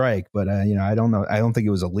on strike, but you know, I don't know. I don't think he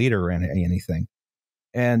was a leader or anything.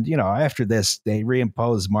 And you know, after this, they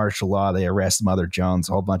reimposed martial law. They arrest Mother Jones.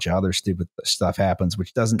 A whole bunch of other stupid stuff happens,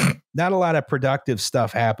 which doesn't. Not a lot of productive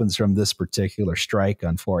stuff happens from this particular strike,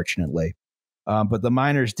 unfortunately. But the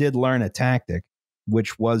miners did learn a tactic,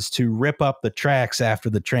 which was to rip up the tracks after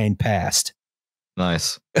the train passed.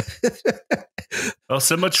 Nice. Well,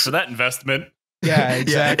 so much for that investment. Yeah,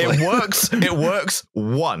 exactly. Yeah, it works. It works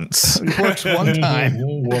once. It works one time.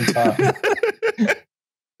 One time.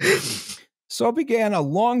 So began a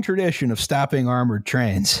long tradition of stopping armored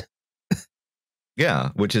trains. Yeah,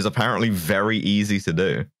 which is apparently very easy to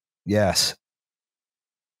do. Yes.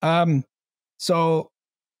 So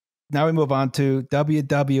now we move on to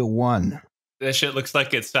WW1. That shit looks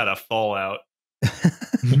like it's at a Fallout.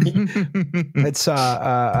 It's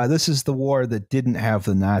this is the war that didn't have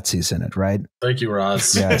the Nazis in it, right? Thank you,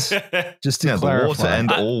 Roz. Yes. Just to clarify. The war to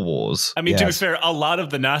end all wars. I mean, to be fair, a lot of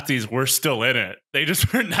the Nazis were still in it. They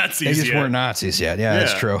just weren't Nazis yet. They just weren't Nazis yet. Yeah,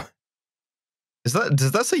 that's true. Does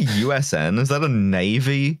that say USN? Is that a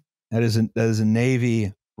Navy? That is a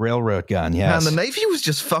Navy railroad gun. Yes. Man, the Navy was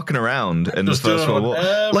just fucking around in the First World War.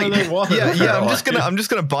 Like, I'm just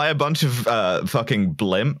gonna buy a bunch of fucking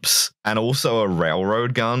blimps and also a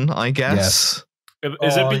railroad gun, I guess. Yes.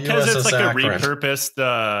 Is it because USS it's like Akron. a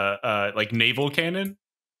repurposed like naval cannon?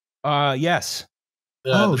 Yes.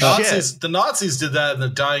 The Nazis did that in the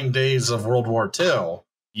dying days of World War II.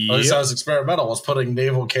 At least that was experimental, was putting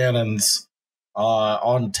naval cannons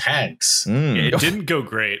on tanks. It didn't go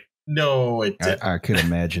great. No, it didn't. I could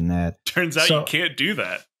imagine that. Turns out you can't do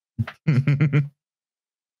that.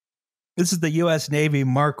 This is the U.S. Navy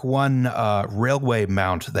Mark I railway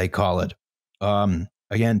mount, they call it.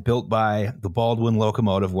 Again, built by the Baldwin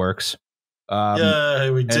Locomotive Works.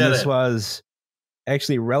 Yeah, we did and this was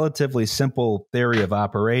actually a relatively simple theory of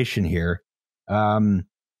operation here,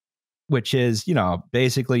 which is, you know,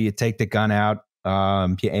 basically you take the gun out,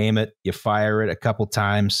 you aim it, you fire it a couple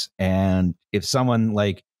times, and if someone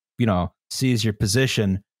sees your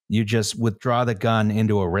position, you just withdraw the gun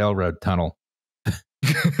into a railroad tunnel.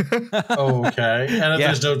 Okay. And if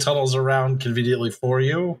there's no tunnels around conveniently for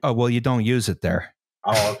you? Oh, well, you don't use it there.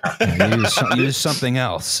 Oh, okay. Use something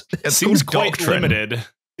else. It seems quite limited.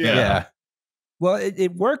 Yeah. Well,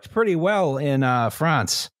 it worked pretty well in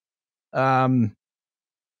France. But one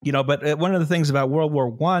of the things about World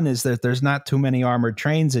War I is that there's not too many armored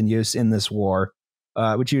trains in use in this war,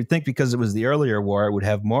 which you'd think because it was the earlier war, it would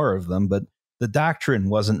have more of them, but the doctrine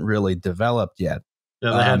wasn't really developed yet.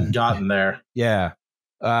 Yeah, they hadn't gotten there. Yeah.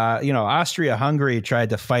 Austria-Hungary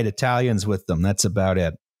tried to fight Italians with them. That's about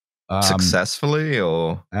it. Successfully,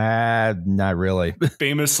 or not really.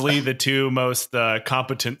 Famously, the two most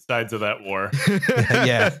competent sides of that war.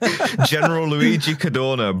 Yeah. General Luigi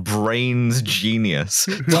Cadorna, brains genius.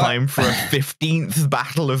 Time for a 15th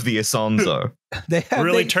Battle of the Isonzo. They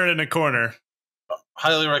Really turning a corner.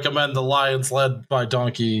 Highly recommend the Lions Led by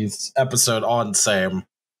Donkeys episode on Same.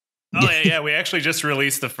 Oh, yeah. We actually just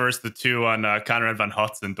released the two on Conrad von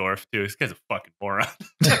Hotzendorf, too. This guy's a fucking moron.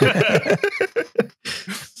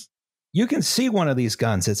 You can see one of these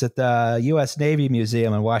guns. It's at the U.S. Navy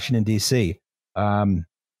Museum in Washington, D.C.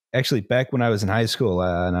 Actually, back when I was in high school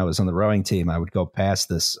and I was on the rowing team, I would go past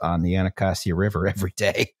this on the Anacostia River every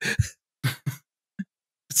day.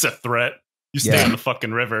 It's a threat. You stay on the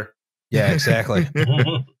fucking river. Yeah, exactly.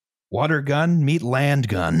 Water gun, meet land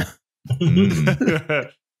gun.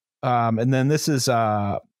 And then this is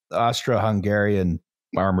Austro-Hungarian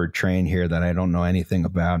armored train here that I don't know anything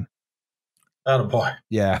about. Attaboy.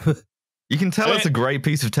 Yeah. You can tell it's a great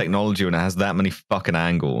piece of technology when it has that many fucking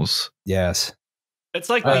angles. Yes. It's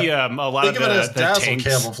like a lot think of it as the dazzle tanks.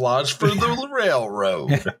 camouflage for the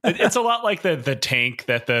railroad. It's a lot like the tank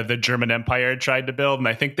that the German Empire tried to build, and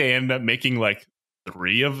I think they ended up making like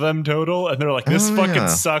 3 of them total, and they're like, this fucking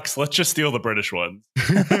sucks. Let's just steal the British ones.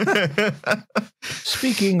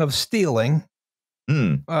 Speaking of stealing,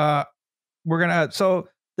 so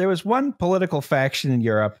there was one political faction in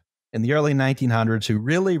Europe in the early 1900s who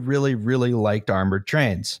really, really, really liked armored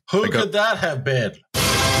trains. Who could that have been?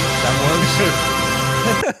 That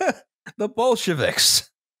was the Bolsheviks.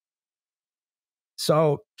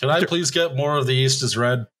 So, can I please get more of the East is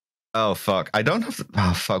Red? Oh fuck! I don't have.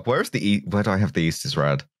 Oh fuck! Where's the East? Where do I have the East is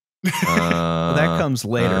Red? Well, that comes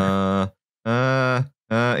later.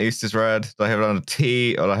 East is Red. Do I have it on a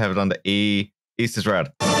T or do I have it on the E? East is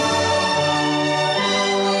Red.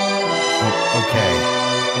 Okay.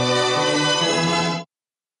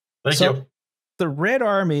 Thank you. The Red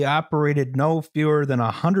Army operated no fewer than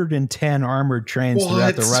 110 armored trains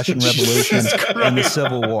throughout the Russian Revolution and the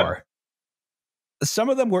Civil War. Some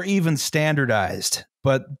of them were even standardized,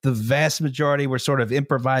 but the vast majority were sort of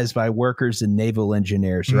improvised by workers and naval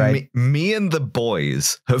engineers, right? Me and the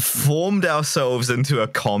boys have formed ourselves into a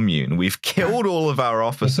commune. We've killed all of our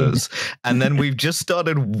officers, and then we've just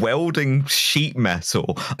started welding sheet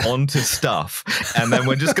metal onto stuff, and then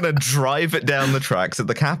we're just going to drive it down the tracks at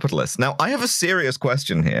the capitalists. Now, I have a serious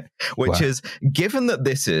question here, which is, given that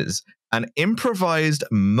this is an improvised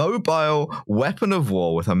mobile weapon of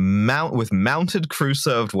war with mounted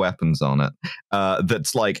crew-served weapons on it,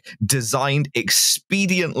 that's like designed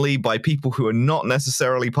expediently by people who are not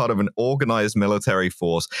necessarily part of an organized military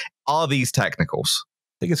force. Are these technicals?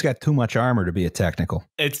 I think it's got too much armor to be a technical.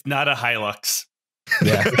 It's not a Hilux.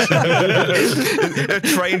 Yeah. A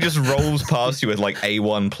train just rolls past you with like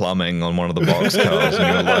A1 plumbing on one of the boxcars,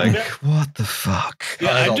 and you're like, what the fuck?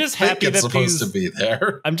 Yeah, I'm just happy it's that supposed to be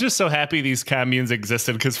there. I'm just so happy these communes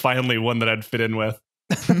existed, because finally one that I'd fit in with.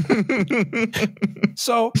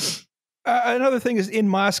 So another thing is, in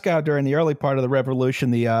Moscow during the early part of the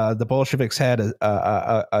revolution, the Bolsheviks had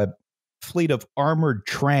a fleet of armored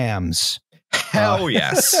trams. Hell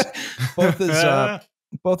yes.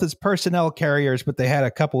 both as personnel carriers, but they had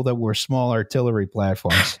a couple that were small artillery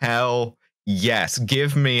platforms. Hell yes.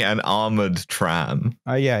 Give me an armored tram.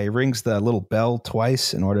 Oh, yeah. He rings the little bell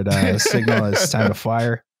twice in order to signal it's time to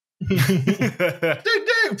fire. Ding, ding.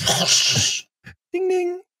 Ding,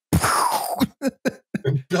 ding.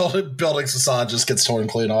 Building's facade just gets torn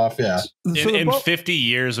clean off. Yeah. In 50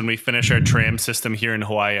 years, when we finish our tram system here in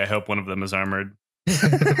Hawaii, I hope one of them is armored.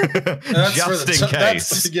 Just in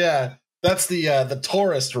case. That's the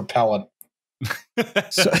tourist repellent.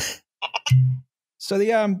 So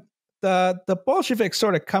the Bolsheviks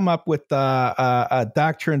sort of come up with a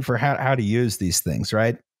doctrine for how to use these things,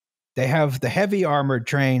 right? They have the heavy armored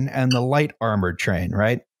train and the light armored train,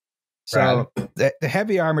 right? So the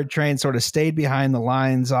heavy armored train sort of stayed behind the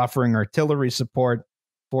lines, offering artillery support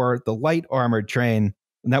for the light armored train,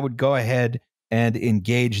 and that would go ahead and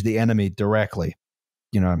engage the enemy directly.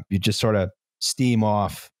 You just sort of steam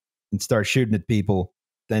off and start shooting at people,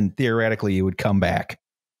 then theoretically you would come back.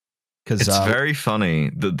 It's very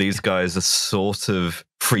funny that these guys are sort of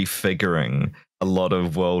prefiguring a lot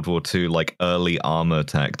of World War II, like early armor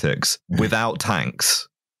tactics without tanks.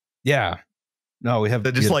 Yeah. No,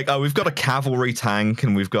 they're just like, we've got a cavalry tank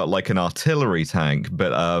and we've got like an artillery tank,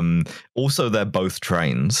 but also they're both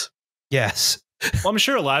trains. Yes. Well, I'm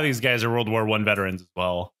sure a lot of these guys are World War I veterans as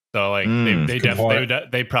well. So like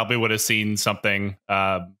they probably would have seen something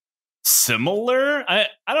similar. I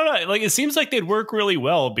don't know. Like, it seems like they'd work really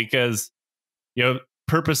well because,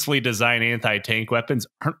 purposely design anti-tank weapons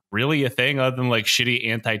aren't really a thing other than like shitty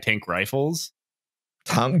anti-tank rifles.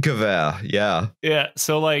 Tankgewehr, yeah. Yeah,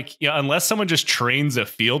 so like, yeah, unless someone just trains a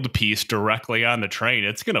field piece directly on the train,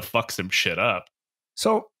 it's gonna fuck some shit up.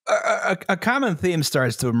 So a common theme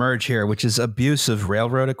starts to emerge here, which is abuse of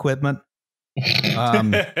railroad equipment.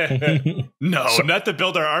 No, not to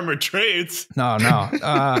build our armored trains.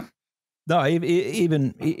 No,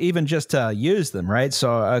 even just to use them, right?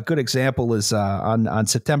 So a good example is on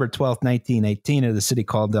September 12th, 1918, in a city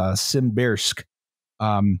called Simbirsk.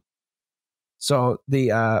 So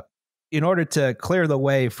in order to clear the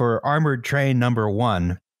way for armored train number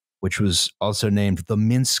 1, which was also named the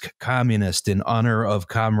Minsk Communist in honor of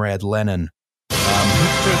Comrade Lenin.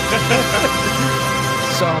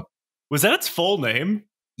 So was that its full name?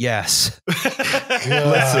 Yes.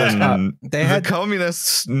 Listen, they had the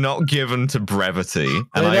communists not given to brevity,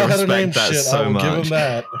 and They know I how to name respect that shit. so I will much. give them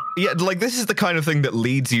that. Yeah, like this is the kind of thing that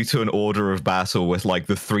leads you to an order of battle with like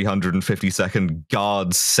the 352nd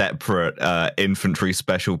Guards Separate Infantry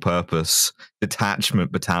Special Purpose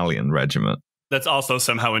Detachment Battalion Regiment. That's also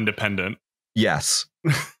somehow independent. Yes.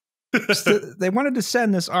 So they wanted to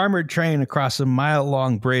send this armored train across a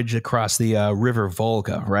mile-long bridge across the River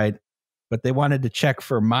Volga, right? But they wanted to check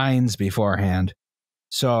for mines beforehand.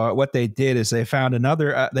 So what they did is they found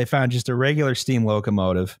they found just a regular steam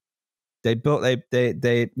locomotive. They built up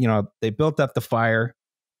the fire.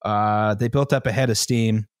 They built up a head of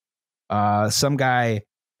steam. Some guy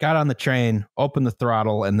got on the train, opened the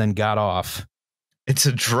throttle, and then got off. It's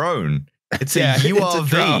a drone. It's a Yeah, it's a URV.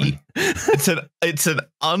 drone. It's an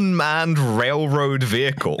unmanned railroad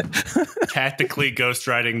vehicle. Tactically ghost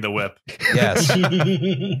riding the whip. Yes.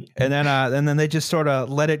 And then they just sort of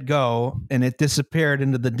let it go, and it disappeared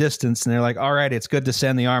into the distance. And they're like, "All right, it's good to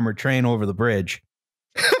send the armored train over the bridge."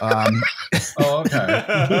 Oh, okay.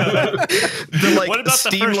 The like What about the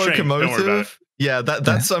steam first train? Don't worry about it. locomotive. Yeah,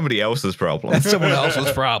 that's somebody else's problem. That's someone else's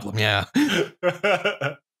problem. Yeah.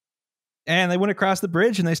 And they went across the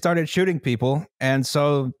bridge and they started shooting people. And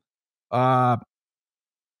so the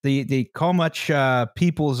Komach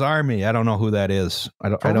People's Army, I don't know who that is.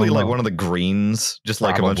 Probably like one of the Greens, just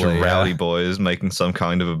like a bunch of Probably, rowdy yeah. boys making some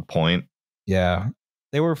kind of a point. Yeah.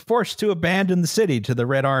 They were forced to abandon the city to the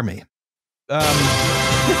Red Army.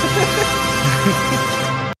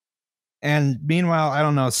 And meanwhile, I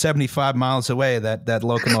don't know, 75 miles away, that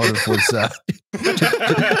locomotive was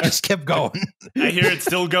just kept going. I hear it's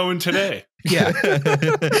still going today. Yeah.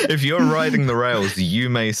 If you're riding the rails, you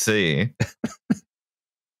may see.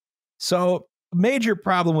 So, a major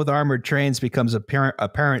problem with armored trains becomes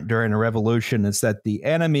apparent during a revolution is that the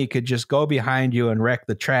enemy could just go behind you and wreck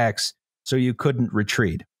the tracks so you couldn't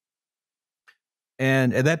retreat.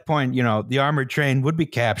 And at that point, the armored train would be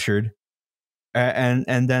captured.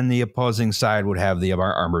 And then the opposing side would have the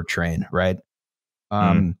armored train, right?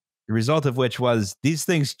 The result of which was these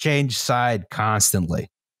things change side constantly.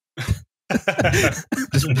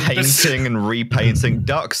 Just painting and repainting.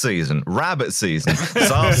 Duck season, rabbit season,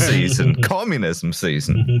 Tsar season, communism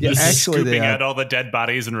season. Yeah, Just actually, scooping out all the dead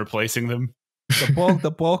bodies and replacing them.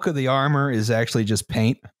 the bulk of the armor is actually just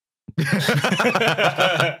paint.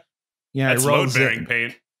 That's load-bearing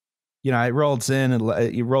paint. It rolls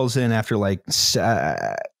in after like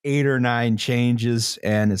 8 or 9 changes,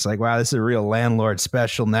 and it's like, wow, this is a real landlord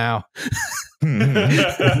special now.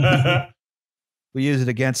 We use it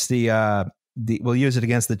against we'll use it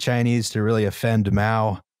against the Chinese to really offend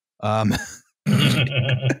Mao.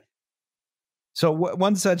 So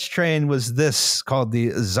one such train was this called the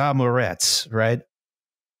Zamorets, right?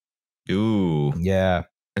 Ooh. Yeah.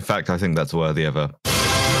 In fact, I think that's worthy of a...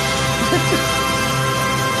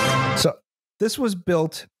 So this was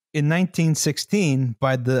built in 1916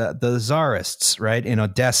 by the Tsarists, right, in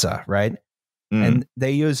Odessa, right? And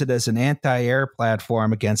they use it as an anti-air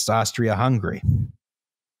platform against Austria-Hungary.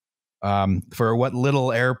 For what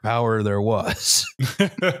little air power there was.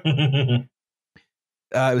 It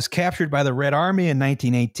was captured by the Red Army in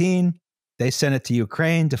 1918. They sent it to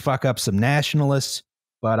Ukraine to fuck up some nationalists,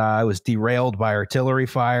 but it was derailed by artillery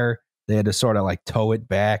fire. They had to sort of like tow it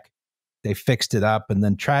back. They fixed it up, and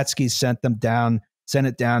then Trotsky sent it down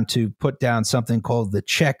to put down something called the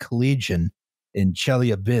Czech Legion in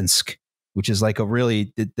Chelyabinsk, which is like a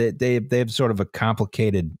really they have sort of a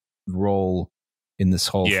complicated role in this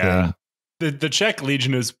whole thing. The Czech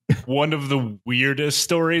Legion is one of the weirdest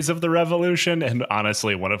stories of the revolution, and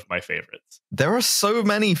honestly, one of my favorites. There are so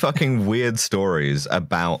many fucking weird stories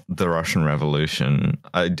about the Russian Revolution.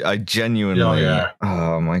 I genuinely,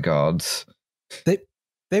 oh my god,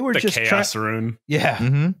 they were the just chaos rune.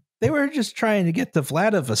 Yeah, they were just trying to get to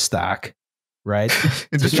Vladivostok, right?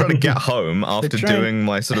 Just trying to get home after train- doing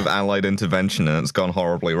my sort of allied intervention, and it's gone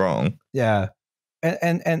horribly wrong. Yeah.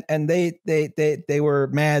 And they were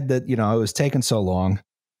mad that, it was taking so long.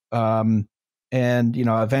 And,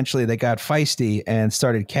 eventually they got feisty and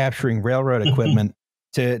started capturing railroad equipment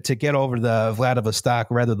to get over the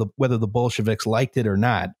Vladivostok, whether the Bolsheviks liked it or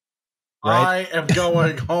not. Right? I am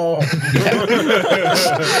going home. With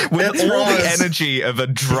all the energy of a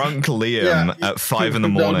drunk Liam at 5 in the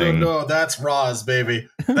morning. No, that's Roz, baby.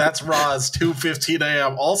 That's Roz, 2:15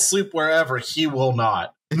 a.m. I'll sleep wherever, he will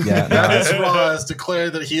not. Yeah, that is Roz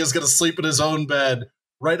declaring that he is going to sleep in his own bed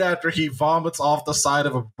right after he vomits off the side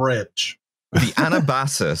of a bridge. The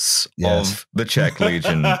Anabasis of the Czech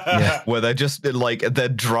Legion, where they're just they're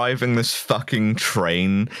driving this fucking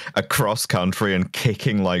train across country and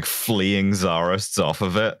kicking fleeing Tsarists off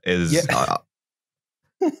of it is. I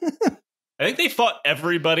think they fought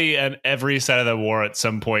everybody and every side of the war at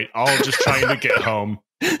some point, all just trying to get home.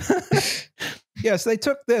 Yes, they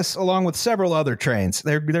took this along with several other trains.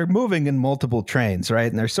 They're moving in multiple trains,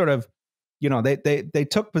 right? And they're sort of, they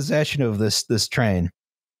took possession of this train.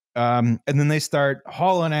 And then they start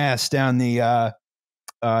hauling ass down the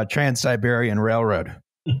Trans-Siberian Railroad.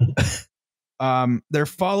 They're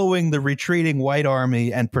following the retreating White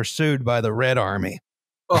Army and pursued by the Red Army.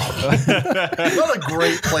 Oh, what a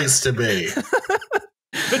great place to be.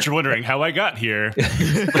 But you're wondering how I got here. Saying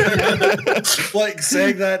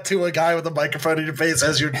that to a guy with a microphone in your face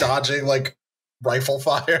as you're dodging rifle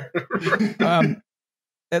fire.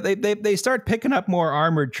 They start picking up more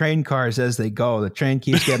armored train cars as they go. The train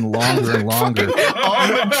keeps getting longer and longer.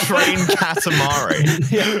 Armored train Katamari.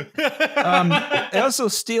 They also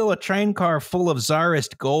steal a train car full of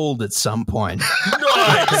Tsarist gold at some point.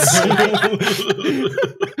 Nice.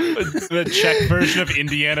 The Czech version of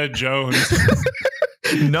Indiana Jones.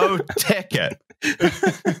 No ticket.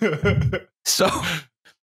 So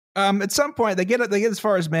at some point they get as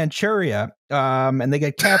far as Manchuria, and they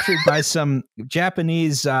get captured by some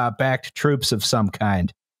Japanese backed troops of some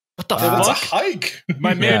kind. What the That's a fuck? hike.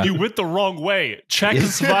 My man, you went the wrong way.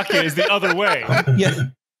 Czechoslovakia is the other way. Yeah.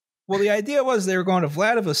 Well, the idea was they were going to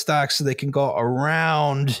Vladivostok so they can go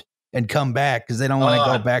around and come back because they don't want to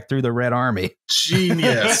go back through the Red Army.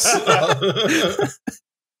 Genius.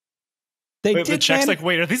 The Czech's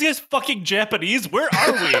wait, are these guys fucking Japanese? Where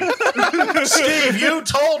are we? Steve, you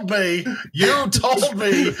told me you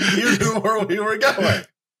knew where we were going.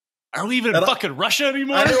 Are we even in fucking Russia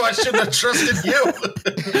anymore? I knew I shouldn't have trusted you.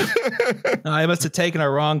 I must have taken a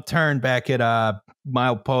wrong turn back at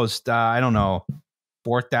milepost, I don't know,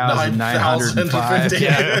 4,905.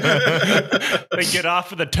 Yeah. They get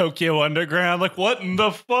off of the Tokyo Underground. What in the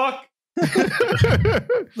fuck?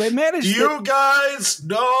 They managed. You guys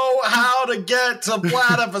know how to get to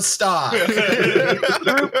Vladivostok.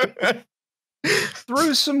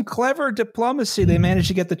 Through some clever diplomacy, they managed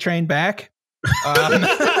to get the train back.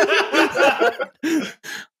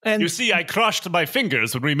 And you see, I crushed my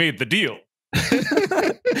fingers when we made the deal.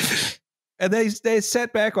 And they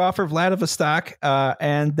set back off for Vladivostok,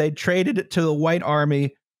 and they traded it to the White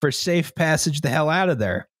Army for safe passage the hell out of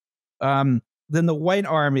there. Then the White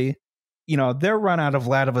Army, they're run out of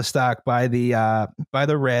Vladivostok by the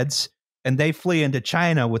Reds, and they flee into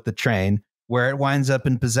China with the train, where it winds up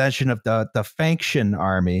in possession of the Fanxian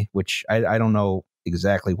army, which I don't know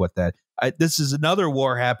exactly what that. This is another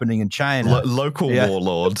war happening in China. Local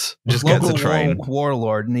warlords just gets a train.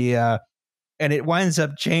 Warlord, and it winds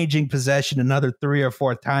up changing possession another 3 or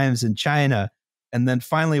 4 times in China, and then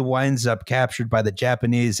finally winds up captured by the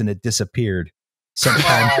Japanese, and it disappeared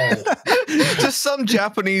sometime. Just some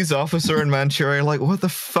Japanese officer in Manchuria, what the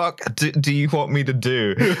fuck do you want me to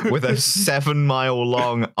do with a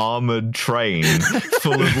 7-mile-long armored train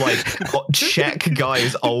full of Czech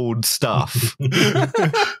guys' old stuff?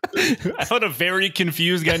 I found a very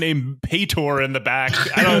confused guy named Pator in the back.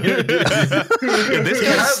 This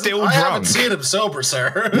guy's still drunk. I haven't seen him sober,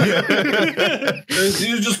 sir.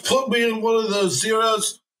 You just put me in one of those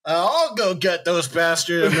zeros. I'll go get those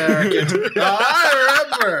bastard Americans. I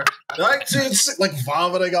remember 1960,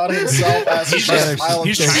 vomiting on himself as he's trying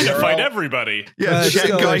to fight everybody. Yeah, Czech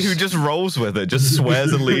guy who just rolls with it, just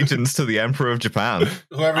swears allegiance to the Emperor of Japan.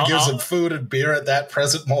 Whoever gives him food and beer at that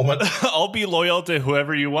present moment. I'll be loyal to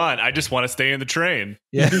whoever you want. I just want to stay in the train.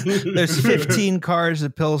 Yeah, there's 15 cars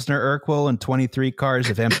of Pilsner Urquell and 23 cars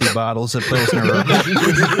of empty bottles of Pilsner Urquell.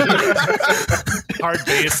 Hard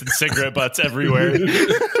bass and cigarette butts everywhere.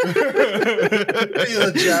 The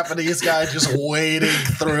Japanese guy just wading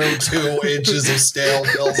through 2 inches of stale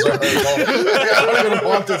Pilsner Urquell. I don't even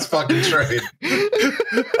want this fucking train.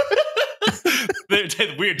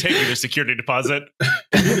 We're taking the security deposit.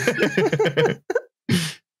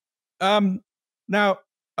 Now,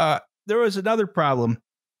 there was another problem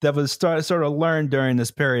that was sort of learned during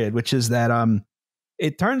this period, which is that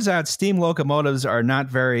it turns out steam locomotives are not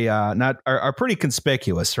very are pretty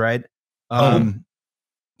conspicuous, right?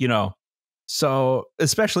 You know, so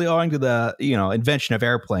especially owing to the invention of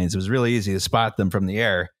airplanes, it was really easy to spot them from the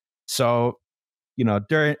air. So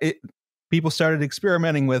during it, people started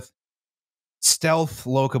experimenting with stealth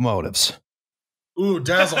locomotives. Ooh,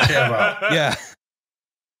 dazzle camo. Yeah.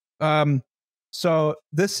 So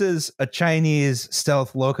this is a Chinese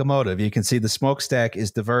stealth locomotive. You can see the smokestack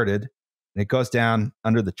is diverted and it goes down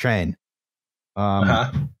under the train.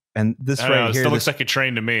 And this right it here still looks like a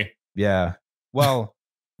train to me. Yeah. Well,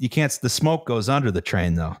 you can't. The smoke goes under the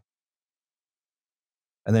train though.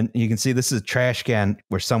 And then you can see this is a trash can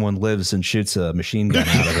where someone lives and shoots a machine gun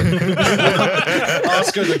out of it.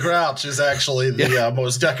 Oscar the Grouch is actually the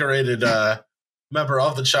most decorated member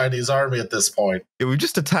of the Chinese army at this point. Yeah, we've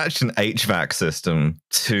just attached an HVAC system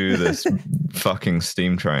to this fucking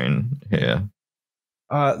steam train here.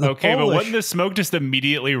 Okay, but wouldn't the smoke just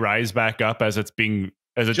immediately rise back up as a train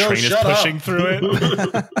is pushing through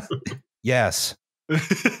it? Yes.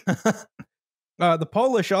 The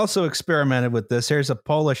Polish also experimented with this. Here's a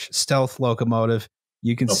Polish stealth locomotive.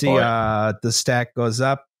 You can see the stack goes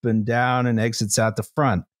up and down and exits out the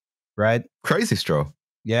front, right? Crazy straw.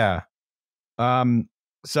 Yeah. So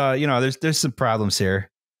there's some problems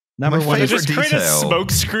here. Number one, just create a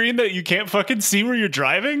smoke screen that you can't fucking see where you're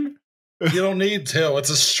driving. You don't need to.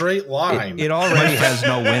 It's a straight line. It already has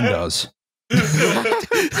no windows.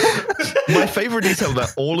 My favorite detail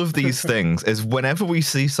about all of these things is whenever we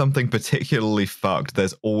see something particularly fucked,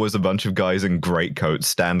 there's always a bunch of guys in greatcoats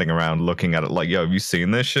standing around looking at it like, yo, have you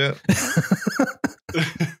seen this shit?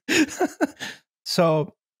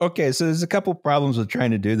 So there's a couple problems with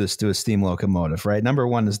trying to do this to a steam locomotive, right? Number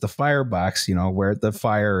one is the firebox, where the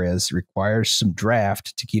fire is, requires some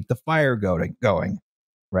draft to keep the fire going,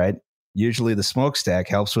 right? Usually the smokestack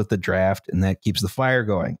helps with the draft and that keeps the fire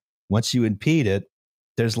going. Once you impede it,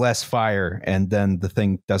 there's less fire and then the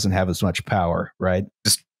thing doesn't have as much power, right?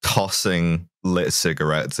 Just tossing lit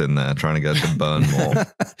cigarettes in there, trying to get it to burn more.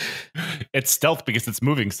 It's stealth because it's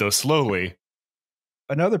moving so slowly.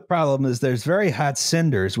 Another problem is there's very hot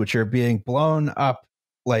cinders which are being blown up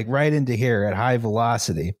like right into here at high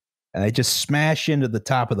velocity, and they just smash into the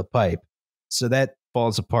top of the pipe. So that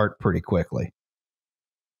falls apart pretty quickly.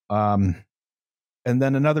 And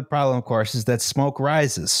then another problem, of course, is that smoke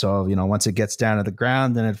rises. So, once it gets down to the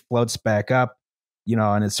ground, then it floats back up,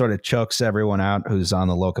 and it sort of chokes everyone out who's on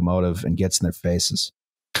the locomotive and gets in their faces.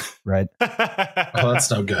 Right? Oh,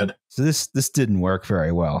 that's no good. So this didn't work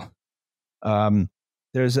very well.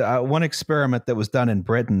 There's one experiment that was done in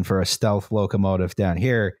Britain for a stealth locomotive down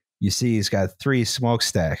here. You see he's got 3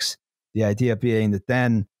 smokestacks. The idea being that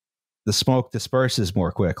then the smoke disperses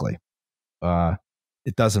more quickly.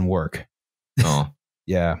 It doesn't work. Oh.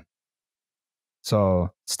 Yeah.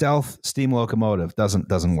 So stealth steam locomotive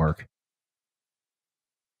doesn't work.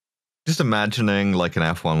 Just imagining like an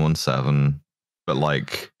F-117, but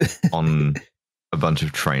like on a bunch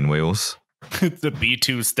of train wheels. It's a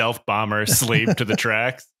B-2 stealth bomber slaved to the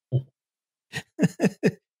tracks.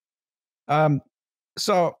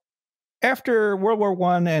 So after World War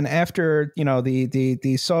I and after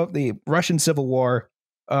the Russian Civil War,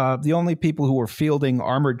 the only people who were fielding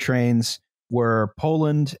armored trains were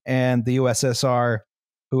Poland and the USSR,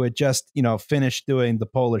 who had just finished doing the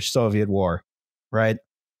Polish-Soviet War, right?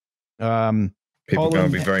 People are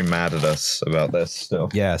going to be very mad at us about this still.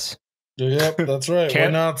 Yes. Yep, that's right.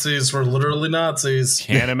 We're Nazis. We're literally Nazis.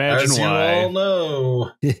 Can't imagine as why. You all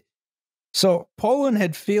know. So Poland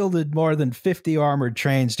had fielded more than 50 armored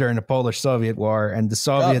trains during the Polish-Soviet War, and the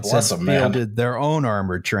Soviets had fielded their own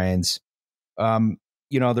armored trains. The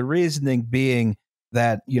reasoning being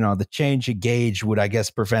that, the change of gauge would, I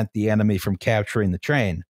guess, prevent the enemy from capturing the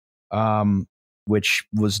train, which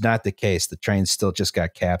was not the case. The train still just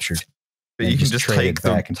got captured. But you can just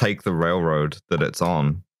take the railroad that it's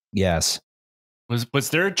on. Yes. Was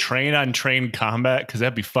there a train-on-train combat? Because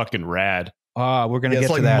that'd be fucking rad. We're going to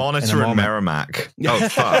get to that Monitor and Merrimack. Oh,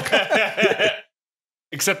 fuck.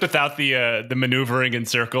 Except without the maneuvering in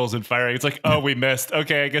circles and firing. It's like, oh, we missed.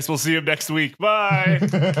 Okay, I guess we'll see you next week. Bye.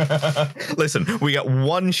 Listen, we get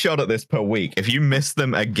one shot at this per week. If you miss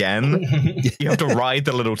them again, you have to ride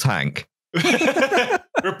the little tank.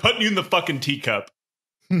 We're putting you in the fucking teacup.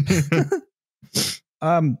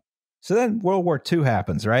 So then World War II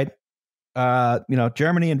happens, right?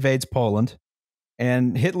 Germany invades Poland,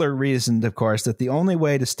 and Hitler reasoned, of course, that the only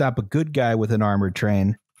way to stop a good guy with an armored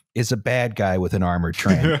train is a bad guy with an armored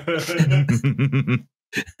train.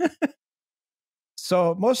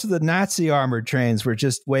 So most of the Nazi armored trains were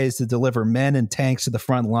just ways to deliver men and tanks to the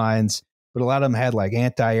front lines, but a lot of them had like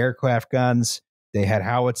anti-aircraft guns. They had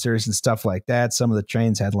howitzers and stuff like that. Some of the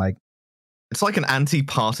trains had like it's like an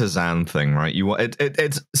anti-partisan thing, right? You want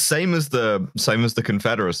it's same as the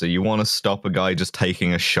Confederacy. You want to stop a guy just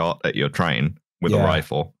taking a shot at your train with a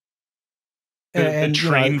rifle. The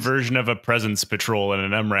train version of a presence patrol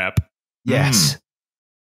and an MRAP. Yes.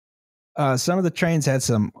 Some of the trains had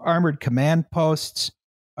some armored command posts,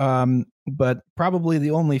 but probably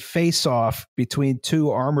the only face-off between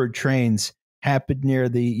two armored trains happened near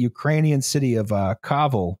the Ukrainian city of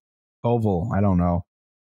Kovel, I don't know,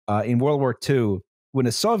 in World War II, when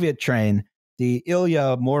a Soviet train, the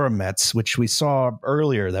Ilya Muromets, which we saw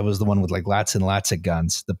earlier, that was the one with like lots and lots of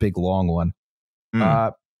guns, the big long one,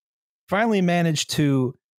 finally managed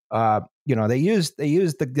to, they used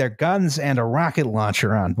their guns and a rocket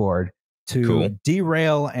launcher on board to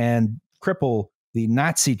derail and cripple the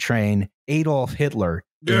Nazi train Adolf Hitler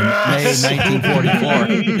in May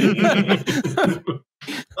 1944.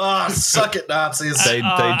 Suck it, Nazis. They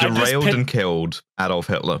derailed and killed Adolf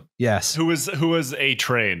Hitler. Yes. Who was a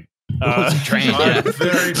train. I'm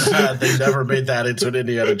very sad they never made that into an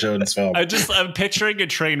Indiana Jones film. I'm picturing a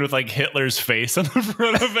train with like Hitler's face on the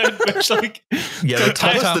front of it, which like the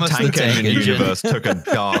Thomas the Tank Engine universe took a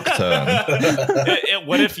dark turn.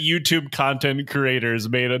 What if YouTube content creators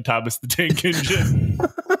made a Thomas the Tank Engine?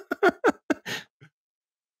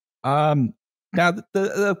 Now,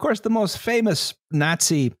 of course, the most famous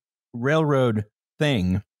Nazi railroad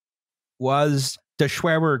thing was the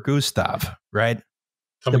Schwerer Gustav, right?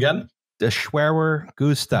 Come again? The Schwerer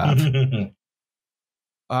Gustav.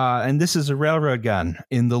 And this is a railroad gun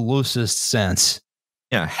in the loosest sense.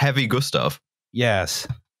 Yeah, heavy Gustav. Yes.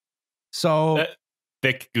 So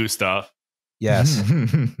thick Gustav. Yes.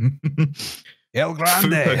 El Grande.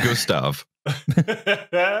 Super Gustav.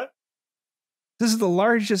 This is the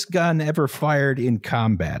largest gun ever fired in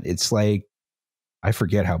combat. It's like, I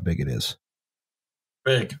forget how big it is.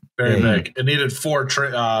 Big, very big. It needed 4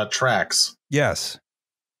 tracks. Yes.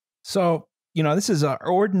 So, this is an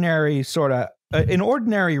ordinary an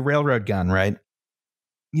ordinary railroad gun, right?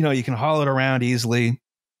 You can haul it around easily,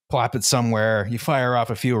 plop it somewhere, you fire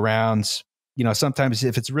off a few rounds. Sometimes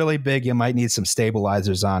if it's really big, you might need some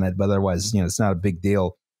stabilizers on it, but otherwise, it's not a big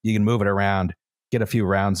deal. You can move it around, get a few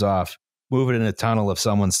rounds off, move it in a tunnel if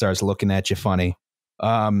someone starts looking at you funny.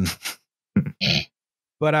 But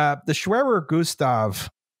the Schwerer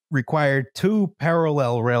Gustav required 2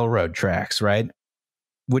 parallel railroad tracks, right?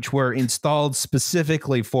 Which were installed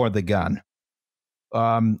specifically for the gun.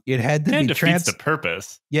 It had to be defeats the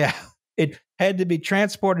purpose. Yeah, it had to be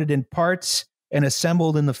transported in parts and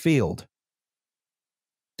assembled in the field.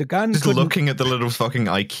 The gun just looking at the little fucking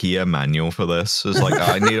IKEA manual for this is like,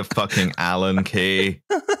 I need a fucking Allen key.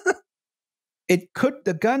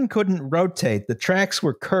 The gun couldn't rotate. The tracks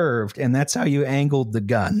were curved, and that's how you angled the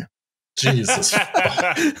gun. Jesus.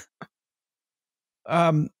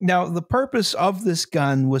 Now, the purpose of this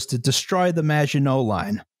gun was to destroy the Maginot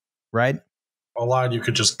Line, right? A line you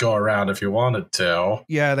could just go around if you wanted to.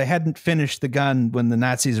 Yeah, they hadn't finished the gun when the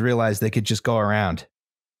Nazis realized they could just go around.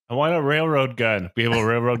 I want a railroad gun. We have a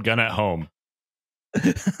railroad gun at home.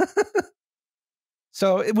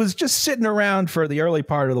 So it was just sitting around for the early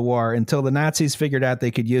part of the war until the Nazis figured out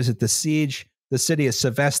they could use it to siege the city of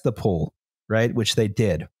Sevastopol, right? Which they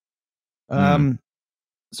did. So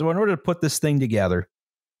in order to put this thing together,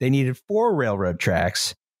 they needed 4 railroad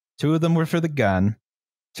tracks. 2 of them were for the gun.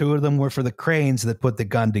 2 of them were for the cranes that put the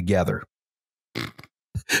gun together.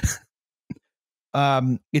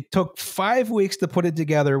 It took 5 weeks to put it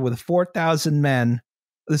together with 4,000 men.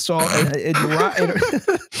 This all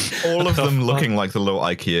all of them looking like the little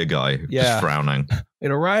IKEA guy, just frowning.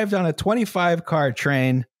 It arrived on a 25-car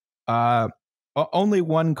train. Only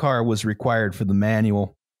 1 car was required for the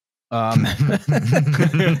manual. They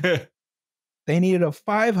needed a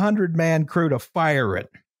 500-man crew to fire it.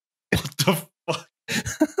 What the fuck?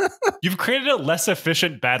 You've created a less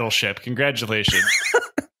efficient battleship. Congratulations.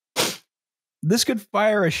 This could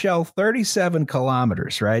fire a shell 37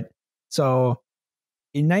 kilometers, right? So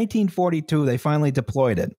in 1942, they finally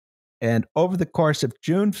deployed it. And over the course of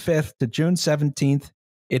June 5th to June 17th,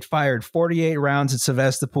 it fired 48 rounds at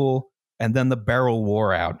Sevastopol, and then the barrel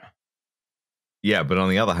wore out. Yeah, but on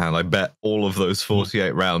the other hand, I bet all of those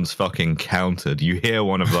 48 rounds fucking counted. You hear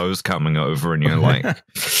one of those coming over and you're like,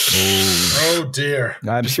 oh dear.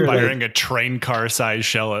 I'm just sure firing a train car size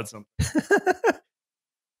shell at something.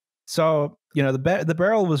 So, the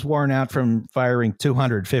barrel was worn out from firing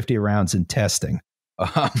 250 rounds in testing.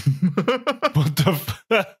 What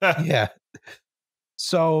the Yeah.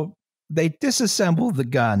 So they disassembled the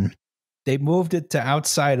gun. They moved it to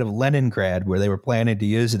outside of Leningrad, where they were planning to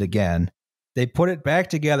use it again. They put it back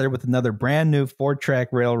together with another brand new 4-track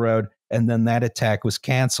railroad, and then that attack was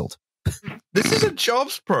canceled. This is a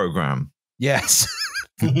jobs program. Yes.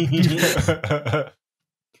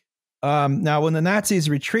 Now, when the Nazis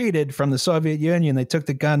retreated from the Soviet Union, they took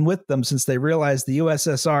the gun with them since they realized the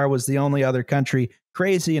USSR was the only other country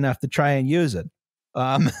crazy enough to try and use it.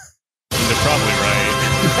 They're probably right.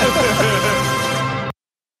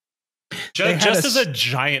 Just as a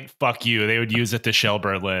giant fuck you, they would use it to shell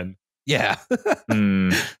Berlin. Yeah.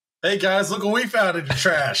 Hey guys, look what we found in the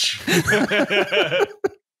trash.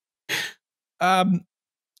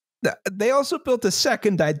 They also built a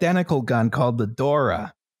second identical gun called the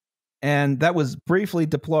Dora, and that was briefly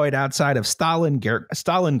deployed outside of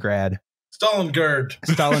Stalingrad.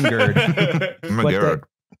 But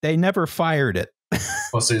they never fired it.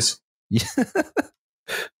 Pussies.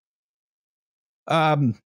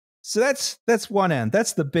 So that's one end.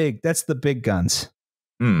 That's the big guns.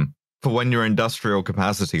 For when your industrial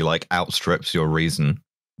capacity like outstrips your reason.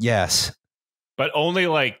 Yes. But only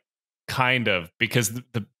like kind of, because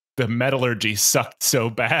the metallurgy sucked so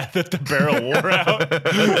bad that the barrel wore out.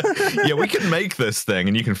 Yeah, we can make this thing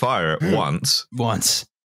and you can fire it once.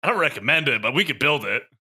 I don't recommend it, but we could build it.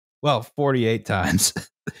 Well, 48 times.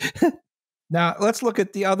 Now, let's look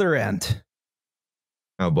at the other end.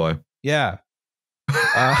 Oh, boy. Yeah.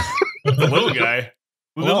 The little guy.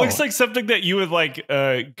 Well, it looks like something that you would like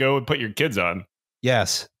go and put your kids on.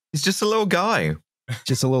 Yes. He's just a little guy.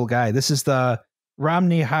 Just a little guy. This is the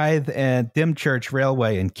Romney, Hythe, and Dymchurch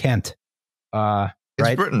Railway in Kent. Is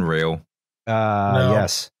right? Britain real? No.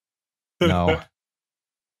 Yes. No.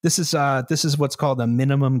 This is what's called a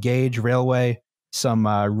minimum gauge railway. Some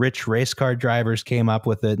rich race car drivers came up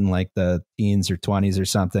with it in like the teens or 20s or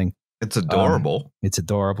something. It's adorable. It's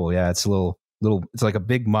adorable. Yeah, it's a little. It's like a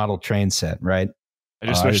big model train set, right? I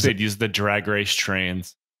just wish they'd use the drag race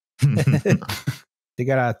trains. They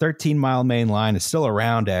got a 13-mile main line. It's still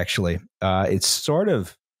around, actually. It's sort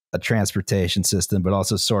of a transportation system, but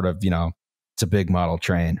also sort of, it's a big model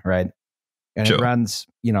train, right? And It runs,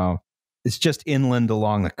 it's just inland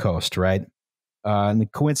along the coast, right?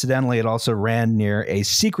 And coincidentally, it also ran near a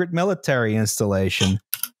secret military installation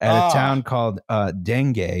at a town called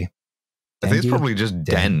Denge. I think it's probably just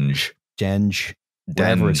Denge. Denge,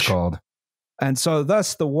 whatever it's called. And so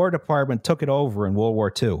thus the War Department took it over in World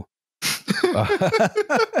War II.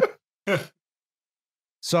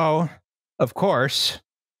 So, of course,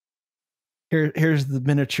 here's the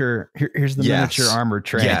miniature. Here's the miniature armored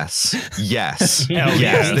train. Yes. This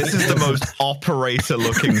is the most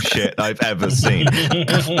operator-looking shit I've ever seen.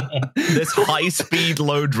 This high-speed,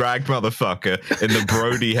 low-drag motherfucker in the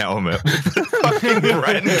Brody helmet with the fucking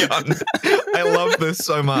Bren gun. I love this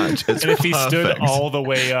so much. It's and if he stood perfect. all the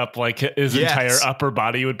way up, like his entire upper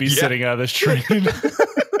body would be sitting out of this train.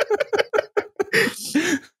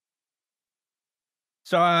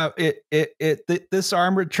 So this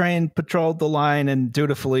armored train patrolled the line and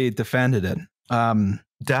dutifully defended it.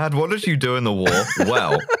 Dad, what did you do in the war?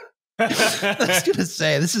 Well, I was gonna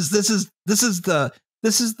say this is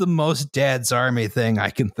the most Dad's Army thing I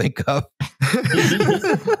can think of.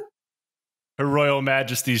 Her Royal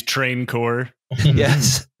Majesty's Train Corps.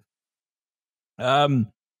 Yes.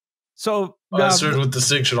 So I served with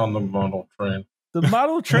distinction on the model train. The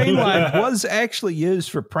model train line was actually used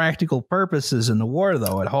for practical purposes in the war,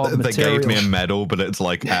 though. It hauled they materials. gave me a medal, but it's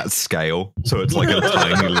like at scale, so it's like a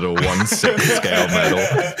tiny little 1/6 scale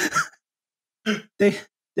medal.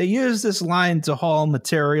 They used this line to haul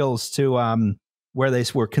materials to where they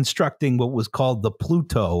were constructing what was called the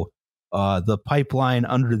Pluto, the pipeline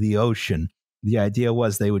under the ocean. The idea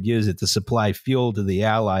was they would use it to supply fuel to the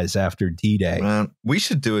Allies after D-Day. Man, we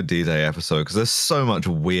should do a D-Day episode because there's so much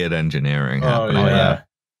weird engineering happening. Yeah.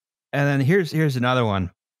 And then here's another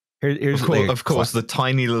one. Here's of course, the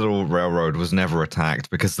tiny little railroad was never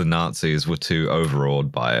attacked because the Nazis were too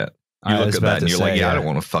overawed by it. You look at that and you're like, I don't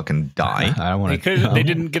want to fucking die. I don't want to. They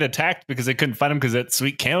didn't get attacked because they couldn't find them because that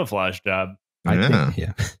sweet camouflage job. I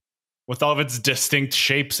think. With all of its distinct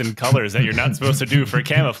shapes and colors that you're not supposed to do for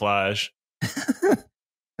camouflage.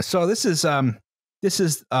 So this is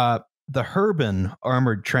the Herben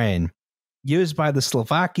armored train used by the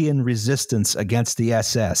Slovakian resistance against the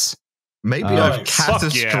SS. Maybe I've Fuck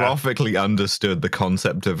catastrophically understood the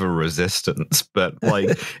concept of a resistance, but like,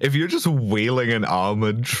 if you're just wheeling an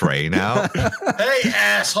armored train out, Hey,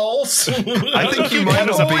 assholes! I think you might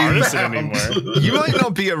That is not a be partisan anymore. You might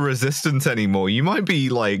not be a resistance anymore. You might be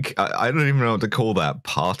like, I don't even know what to call that.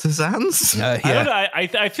 Partisans? I don't know.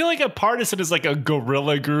 I feel like a partisan is like a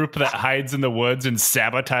guerrilla group that hides in the woods and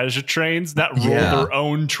sabotages trains, not roll their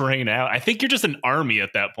own train out. I think you're just an army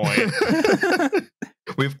at that point.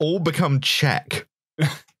 We've all become Czech. All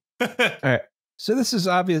right. So this is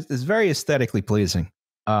obvious. It's very aesthetically pleasing,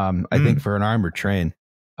 I think, for an armored train.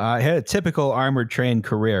 It had a typical armored train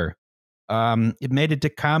career. It made it to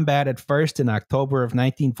combat at first in October of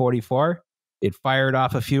 1944. It fired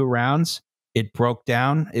off a few rounds. It broke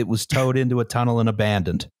down. It was towed into a tunnel and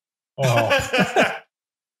abandoned. Oh.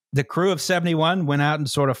 The crew of 71 went out and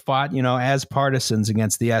sort of fought, as partisans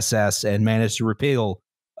against the SS and managed to repel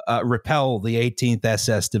the 18th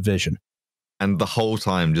SS Division. And the whole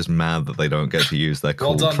time just mad that they don't get to use their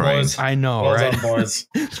cool done, train. boys. I know, Well right? done, boys.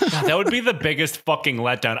 God, that would be the biggest fucking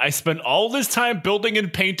letdown. I spent all this time building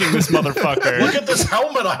and painting this motherfucker. Look at this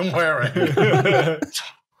helmet I'm wearing.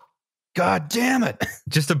 God damn it.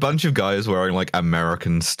 Just a bunch of guys wearing like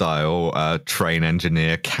American style train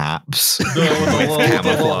engineer caps The with little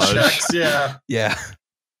camouflage. checks, yeah. Yeah.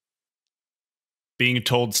 Being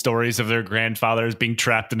told stories of their grandfathers being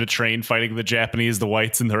trapped in a train fighting the Japanese, the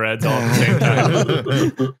whites, and the reds all at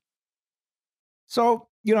the same time. So,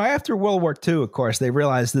 after World War II, of course, they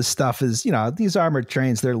realized this stuff is, these armored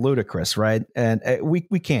trains, they're ludicrous, right? And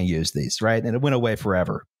we can't use these, right? And it went away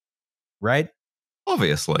forever, right?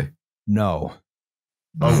 Obviously. No.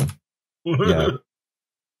 Oh. Yeah.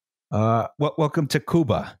 Welcome to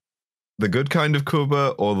Cuba. The good kind of Cuba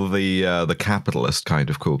or the capitalist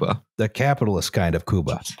kind of Cuba? The capitalist kind of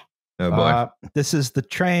Cuba. Oh boy. This is the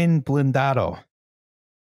train blindado,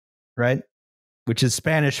 right? Which is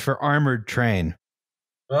Spanish for armored train.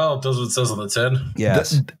 Well, it does what it says on the tin.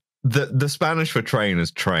 Yes. The Spanish for train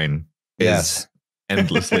is train. Yes. Is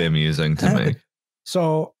endlessly amusing to me.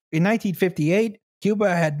 So in 1958,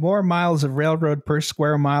 Cuba had more miles of railroad per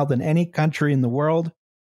square mile than any country in the world.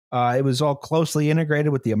 It was all closely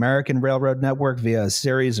integrated with the American railroad network via a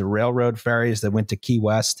series of railroad ferries that went to Key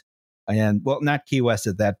West. And, well, not Key West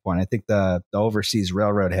at that point. I think the overseas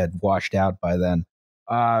railroad had washed out by then.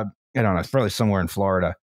 I don't know. It's probably somewhere in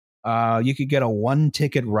Florida. You could get a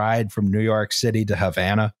one-ticket ride from New York City to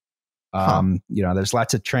Havana. There's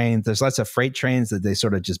lots of trains. There's lots of freight trains that they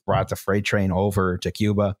sort of just brought the freight train over to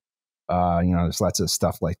Cuba. There's lots of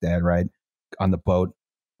stuff like that, right, on the boat.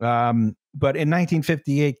 But in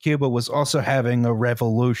 1958, Cuba was also having a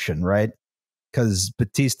revolution, right? Because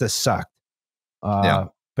Batista sucked.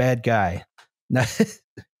 Bad guy.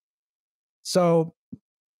 So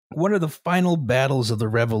one of the final battles of the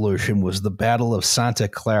revolution was the Battle of Santa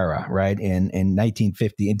Clara, right, in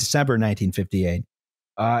December 1958.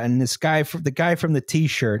 And this guy, the guy from the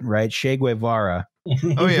T-shirt, right, Che Guevara.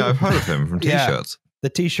 Oh yeah, I've heard of him from T-shirts. The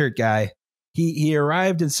T-shirt guy. He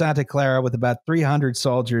arrived in Santa Clara with about 300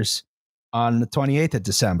 soldiers on the 28th of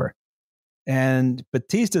December. And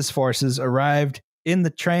Batista's forces arrived in the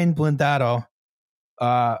train blindado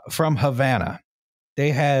from Havana.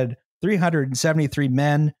 They had 373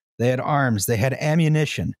 men. They had arms. They had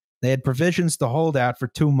ammunition. They had provisions to hold out for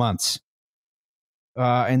 2 months.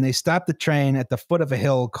 And they stopped the train at the foot of a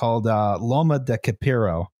hill called Loma de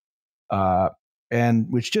Capiro, and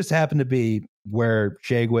which just happened to be where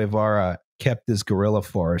Che Guevara kept his guerrilla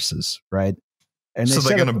forces, right? And so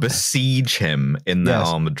they're going to besiege him in the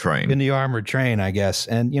armored train. In the armored train, I guess.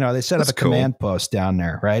 And, they set up a command post down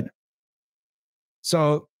there, right?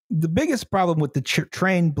 So the biggest problem with the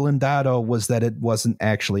train blindado was that it wasn't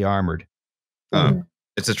actually armored.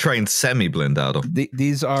 It's a train semi-blindado.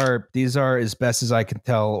 These are, as best as I can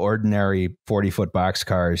tell, ordinary 40-foot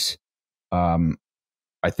boxcars.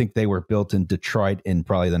 I think they were built in Detroit in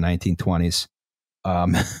probably the 1920s.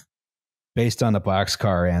 Based on the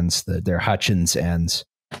boxcar ends, their Hutchins ends.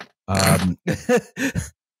 Now,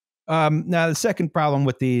 the second problem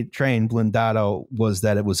with the train blindado was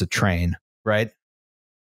that it was a train, right?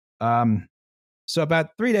 So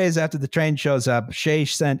about 3 days after the train shows up, Che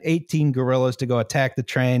sent 18 guerrillas to go attack the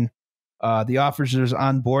train. The officers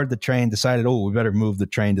on board the train decided, we better move the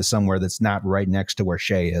train to somewhere that's not right next to where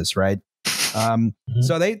Che is, right?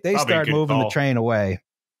 So they start moving the train away.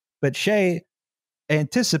 But Che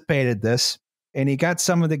anticipated this, and he got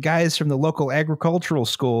some of the guys from the local agricultural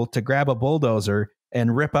school to grab a bulldozer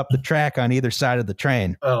and rip up the track on either side of the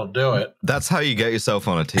train. Oh, do it. That's how you get yourself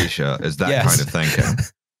on a T-shirt, is that kind of thinking.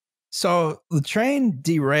 So the train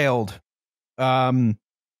derailed, and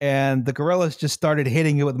And the guerrillas just started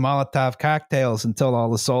hitting it with Molotov cocktails until all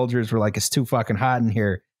the soldiers were like, it's too fucking hot in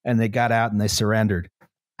here. And they got out and they surrendered.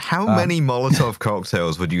 How many Molotov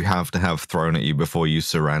cocktails would you have to have thrown at you before you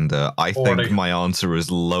surrender? I 40. think my answer is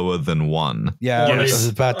lower than 1. Yeah, I was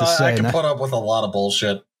about to say. I can put up with a lot of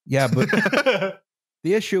bullshit. Yeah, but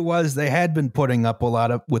the issue was they had been putting up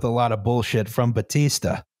with a lot of bullshit from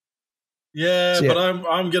Batista. Yeah, So, but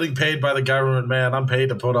I'm getting paid by the government, man. I'm paid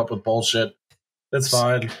to put up with bullshit. It's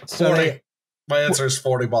fine. 40. My answer is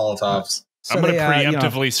 40 Molotovs. So I'm going to they,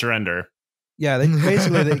 preemptively surrender. Yeah,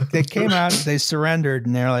 they came out, they surrendered,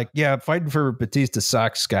 and they're like, yeah, fighting for Batista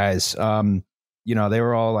sucks, guys. They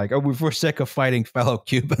were all like, oh, we're sick of fighting fellow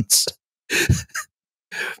Cubans.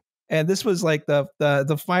 And this was like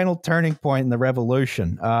the final turning point in the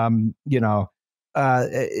revolution.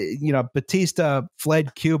 Batista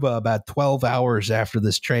fled Cuba about 12 hours after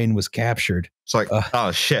this train was captured. It's like,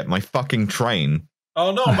 oh shit, my fucking train.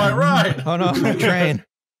 Oh no, my ride. Oh no, my train.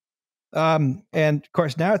 And of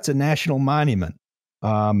course, now it's a national monument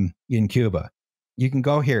in Cuba. You can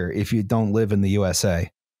go here if you don't live in the USA.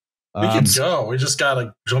 We can go. We just got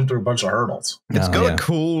to jump through a bunch of hurdles. It's got a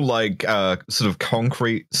cool, like, sort of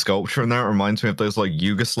concrete sculpture in there. It reminds me of those, like,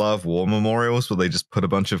 Yugoslav war memorials where they just put a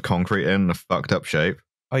bunch of concrete in a fucked up shape.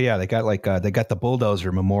 Oh, yeah. They got, the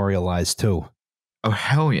bulldozer memorialized, too. Oh,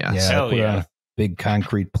 hell yes. Yeah. Hell yeah. Big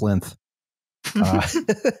concrete plinth.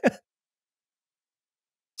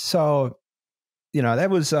 So, that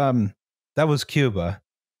was Cuba.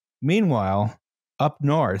 Meanwhile, up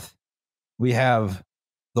north, we have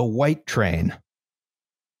the white train.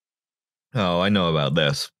 Oh, I know about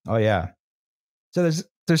this. Oh yeah. So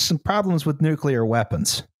there's some problems with nuclear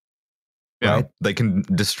weapons. Yeah, right? They can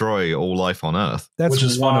destroy all life on Earth. That's which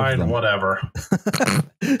is one of fine, them. whatever.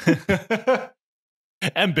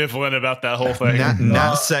 Ambivalent about that whole thing.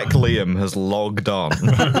 Natsec Liam has logged on.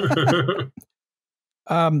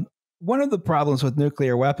 One of the problems with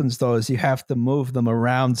nuclear weapons, though, is you have to move them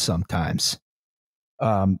around sometimes.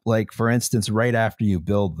 Like, for instance, right after you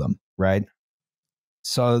build them, right?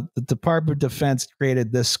 So the Department of Defense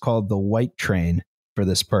created this called the white train for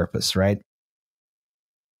this purpose, right?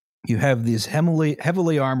 You have these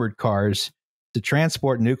heavily armored cars to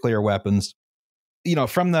transport nuclear weapons,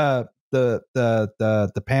 from the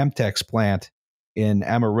Pamtex plant in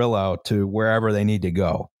Amarillo to wherever they need to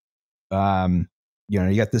go.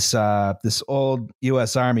 You got this old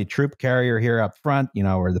U.S. Army troop carrier here up front,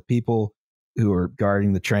 where the people who are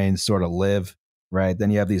guarding the trains sort of live, right?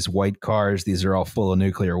 Then you have these white cars. These are all full of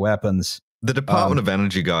nuclear weapons. The Department of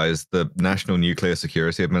Energy guys, the National Nuclear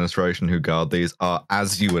Security Administration who guard these are,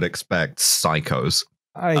 as you would expect, psychos.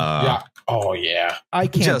 Yeah. Oh, yeah. I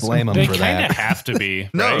can't blame them They for kind that. of have to be.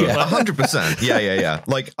 No, right? 100%. Yeah.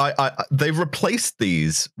 Like, they've replaced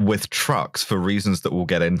these with trucks for reasons that we'll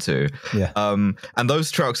get into. Yeah. And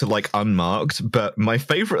those trucks are, like, unmarked. But my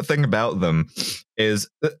favorite thing about them is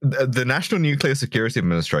the National Nuclear Security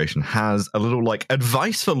Administration has a little, like,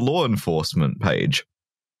 advice for law enforcement page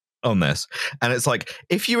on this. And it's like,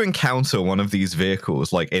 if you encounter one of these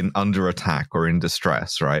vehicles, like, under attack or in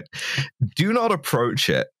distress, right, do not approach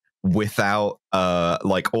it without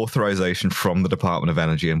like authorization from the Department of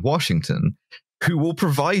Energy in Washington, who will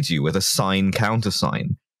provide you with a sign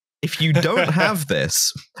countersign. If you don't have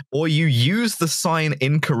this, or you use the sign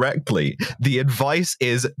incorrectly, the advice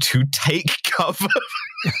is to take cover.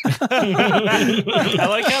 I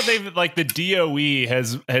like how they've, like, the DOE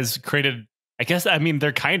has created, I guess, I mean,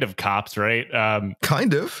 they're kind of cops, right?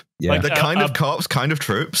 Kind of. Yeah. Like, they're kind of cops, kind of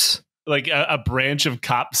troops. Like a branch of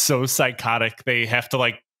cops so psychotic they have to,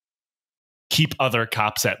 like, keep other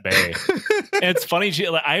cops at bay. And it's funny,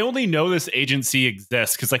 like, I only know this agency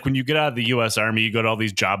exists because, like, when you get out of the U.S. Army, you go to all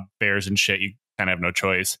these job fairs and shit. You kind of have no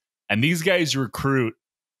choice. And these guys recruit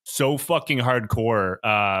so fucking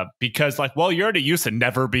hardcore because, like, well, you're already used to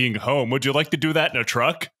never being home. Would you like to do that in a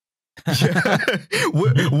truck? Yeah.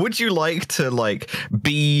 Would you like to, like,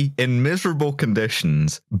 be in miserable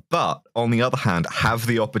conditions, but on the other hand, have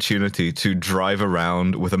the opportunity to drive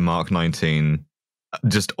around with a Mark 19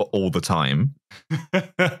 just all the time?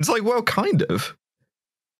 It's like, well, kind of.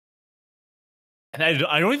 And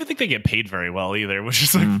I don't even think they get paid very well either, which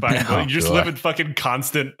is, like, fine. No, You just live in fucking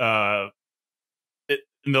constant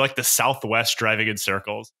in like the Southwest, driving in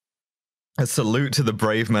circles. A salute to the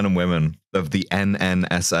brave men and women of the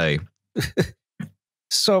NNSA.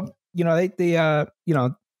 So, they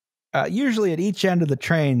usually at each end of the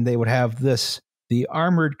train, they would have the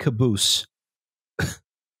armored caboose.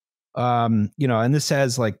 And this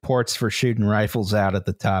has, like, ports for shooting rifles out at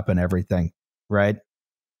the top and everything, right?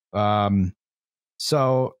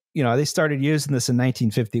 So, they started using this in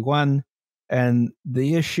 1951. And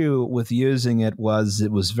the issue with using it was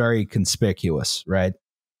very conspicuous, right?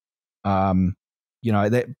 You know,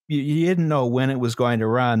 you didn't know when it was going to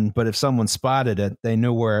run, but if someone spotted it, they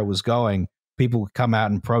knew where it was going. People would come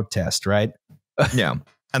out and protest, right? Yeah.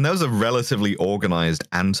 And there was a relatively organized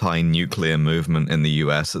anti-nuclear movement in the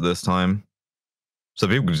US at this time. So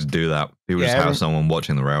people could just do that. People just have someone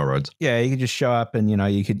watching the railroads. Yeah, you could just show up and, you know,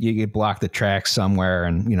 you could block the tracks somewhere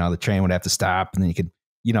and, you know, the train would have to stop. And then you could,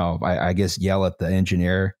 you know, I guess yell at the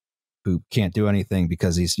engineer who can't do anything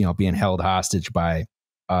because he's, you know, being held hostage by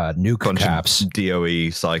nuke cops. DOE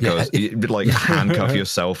psychos. Yeah. Like handcuff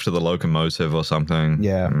yourself to the locomotive or something.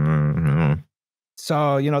 Yeah. Mm-hmm.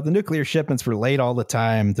 So, you know, the nuclear shipments were late all the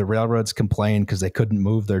time. The railroads complained because they couldn't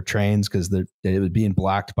move their trains because it was being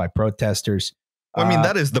blocked by protesters. Well, I mean,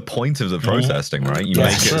 that is the point of the protesting, right? You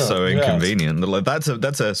make it so inconvenient. Like,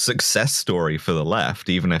 that's a success story for the left,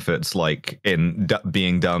 even if it's like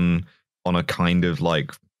being done on a kind of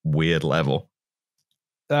like weird level.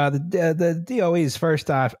 The DOE's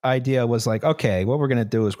first idea was like, okay, what we're going to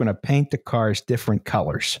do is we're going to paint the cars different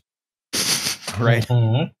colors, right?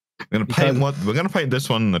 Mm-hmm. We're going to paint this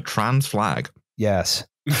one the trans flag. Yes.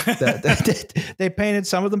 They painted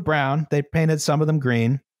some of them brown. They painted some of them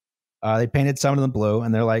green. They painted some of them blue.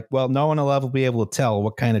 And they're like, well, no one will ever be able to tell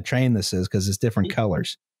what kind of train this is because it's different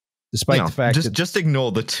colors. Despite the fact that just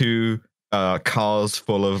ignore the two cars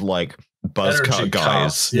full of like buzz cut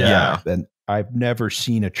guys. Yeah. And I've never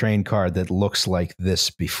seen a train car that looks like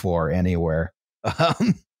this before anywhere.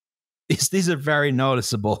 These are very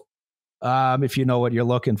noticeable. If you know what you're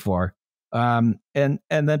looking for. And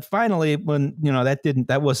then finally, when, you know,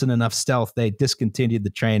 that wasn't enough stealth, they discontinued the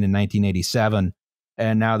train in 1987.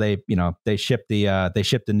 And now they ship the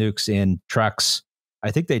nukes in trucks.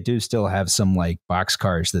 I think they do still have some like box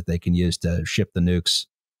cars that they can use to ship the nukes,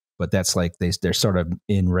 but that's like they're sort of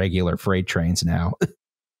in regular freight trains now.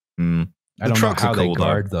 I don't know how they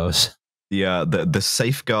guard those. The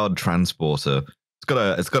safeguard transporter.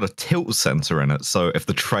 It's got a tilt sensor in it, so if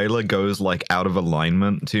the trailer goes like out of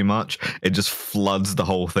alignment too much, it just floods the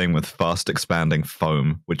whole thing with fast expanding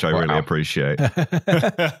foam, which I really appreciate.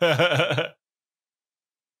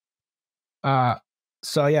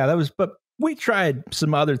 So yeah, but we tried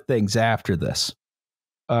some other things after this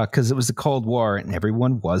because it was the Cold War and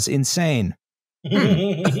everyone was insane.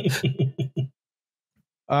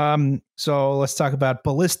 So let's talk about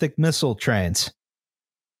ballistic missile trains.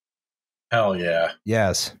 Hell yeah.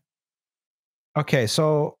 Yes. Okay,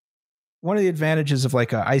 so one of the advantages of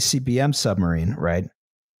like a ICBM submarine, right?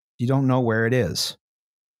 You don't know where it is.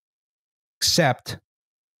 Except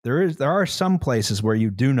there are some places where you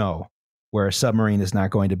do know where a submarine is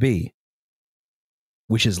not going to be,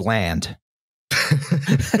 which is land.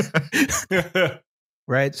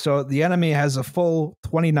 Right? So the enemy has a full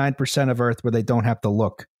 29% of Earth where they don't have to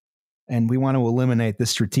look. And we want to eliminate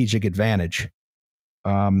this strategic advantage.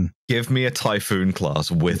 Give me a Typhoon class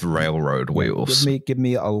with railroad wheels. Give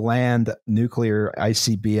me a land nuclear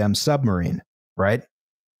ICBM submarine, right?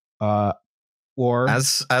 Or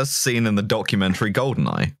as seen in the documentary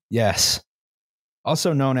GoldenEye. Yes.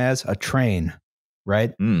 Also known as a train,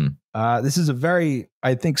 right? This is a very,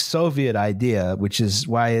 I think, Soviet idea, which is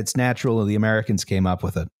why it's natural the Americans came up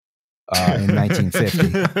with it. In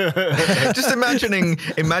 1950. Just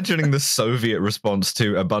imagining the Soviet response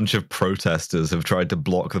to a bunch of protesters have tried to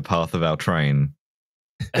block the path of our train.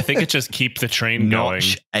 I think it just keep the train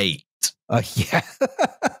Notch going. 8. Yeah.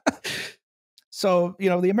 So, you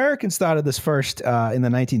know, the Americans thought of this first in the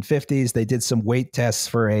 1950s. They did some weight tests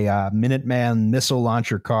for a Minuteman missile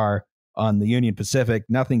launcher car on the Union Pacific.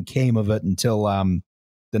 Nothing came of it until the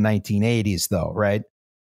 1980s, though, right?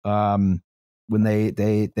 When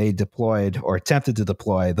they deployed or attempted to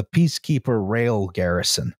deploy the Peacekeeper Rail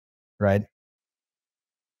Garrison, right?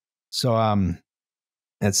 So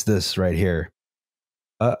that's this right here.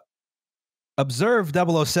 Observe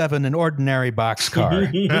 007, an ordinary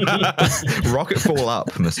boxcar. Rocket fall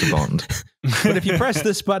up, Mr. Bond. But if you press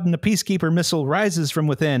this button, the Peacekeeper missile rises from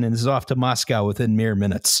within and is off to Moscow within mere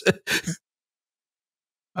minutes.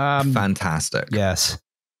 Fantastic. Yes.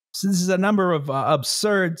 So this is a number of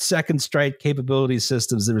absurd second strike capability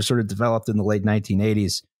systems that were sort of developed in the late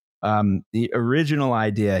 1980s. The original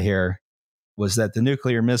idea here was that the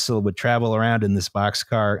nuclear missile would travel around in this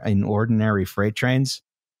boxcar in ordinary freight trains.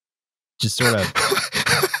 Just sort of...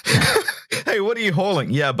 Hey, what are you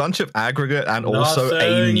hauling? Yeah, a bunch of aggregate and also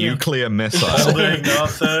a nuclear missile.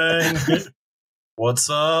 Nothing. What's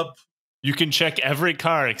up? You can check every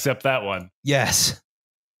car except that one. Yes.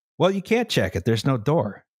 Well, you can't check it. There's no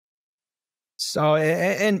door. So,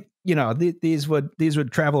 and you know, these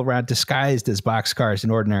would travel around disguised as boxcars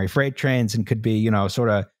and ordinary freight trains, and could be, you know, sort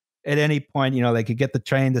of at any point, you know, they could get the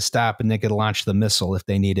train to stop and they could launch the missile if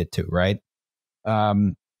they needed to, right?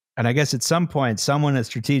 And I guess at some point, someone at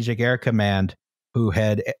Strategic Air Command who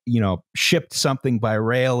had, you know, shipped something by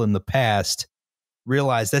rail in the past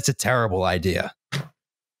realized that's a terrible idea.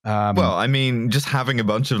 Well, I mean, just having a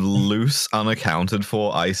bunch of loose, unaccounted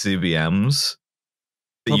for ICBMs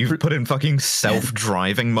that you've put in fucking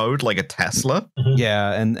self-driving mode like a Tesla.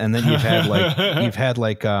 Yeah, and then you've had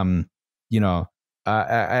like you know,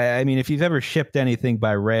 I mean, if you've ever shipped anything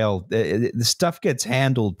by rail, the stuff gets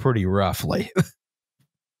handled pretty roughly.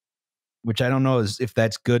 Which I don't know if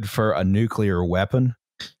that's good for a nuclear weapon.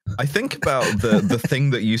 I think about the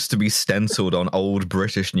thing that used to be stenciled on old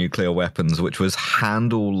British nuclear weapons, which was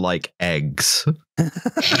handle like eggs.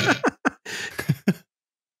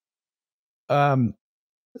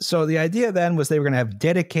 So the idea then was they were going to have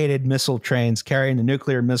dedicated missile trains carrying a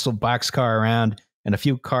nuclear missile boxcar around and a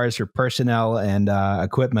few cars for personnel and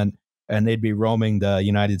equipment, and they'd be roaming the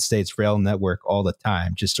United States rail network all the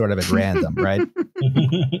time, just sort of at random, right?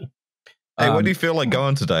 Hey, what do you feel like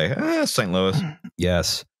going today? St. Louis.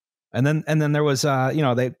 Yes. And then there was, you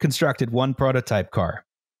know, they constructed one prototype car,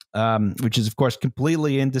 which is, of course,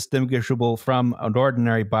 completely indistinguishable from an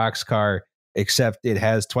ordinary boxcar, except it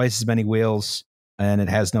has twice as many wheels and it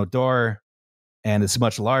has no door and it's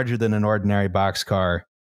much larger than an ordinary boxcar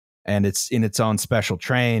and it's in its own special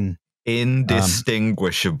train.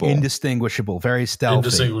 Indistinguishable. Indistinguishable. Very stealthy.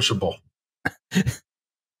 Indistinguishable.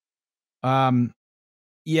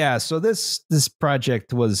 Yeah, so this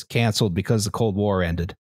project was canceled because the Cold War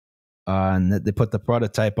ended. And they put the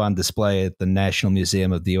prototype on display at the National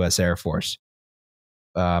Museum of the U.S. Air Force,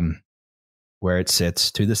 where it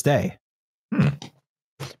sits to this day.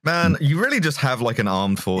 Man, you really just have like an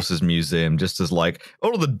armed forces museum just as like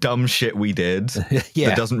all of the dumb shit we did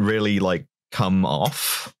that doesn't really like come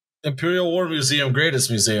off. Imperial War Museum,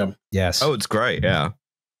 greatest museum. Yes. Oh, it's great, yeah.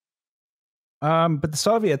 But the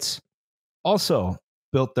Soviets also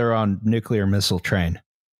built their own nuclear missile train.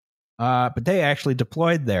 But they actually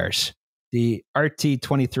deployed theirs, the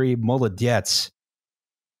RT-23 Molodets.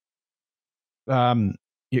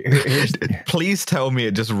 Please tell me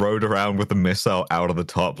it just rode around with a missile out of the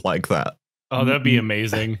top like that. Oh, that'd be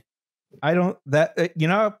amazing. I don't, that, you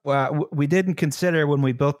know, we didn't consider when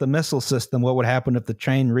we built the missile system what would happen if the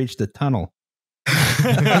train reached a tunnel.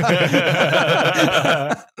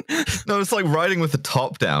 No, it's like riding with the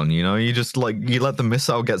top down, you know? You just like, you let the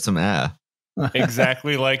missile get some air.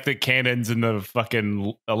 Exactly like the cannons in the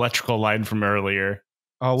fucking electrical line from earlier.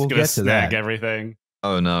 Oh, we'll get to that. Everything.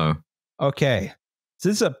 Oh, no. Okay. So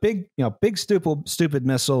this is a big, you know, big stupid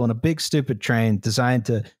missile and a big stupid train designed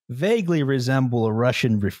to vaguely resemble a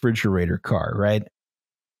Russian refrigerator car, right?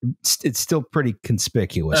 It's still pretty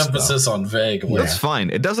conspicuous. Emphasis on vague. Yeah. That's fine.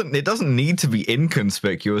 It doesn't need to be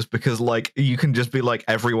inconspicuous because like you can just be like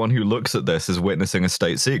everyone who looks at this is witnessing a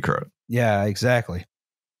state secret. Yeah, exactly.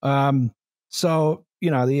 So, you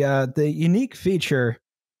know, the unique feature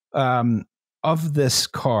of this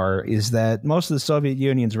car is that most of the Soviet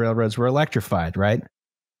Union's railroads were electrified, right?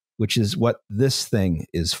 Which is what this thing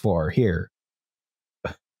is for here.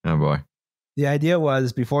 Oh boy. The idea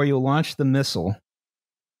was before you launch the missile,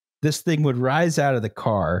 this thing would rise out of the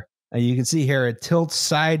car, and you can see here it tilts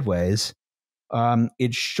sideways.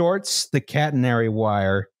 It shorts the catenary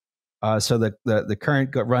wire so that the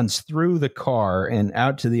current runs through the car and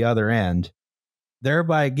out to the other end,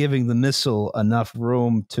 thereby giving the missile enough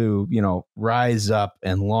room to, you know, rise up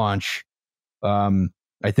and launch.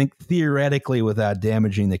 I think theoretically without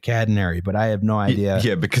damaging the catenary, but I have no idea.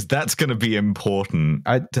 Yeah, because that's going to be important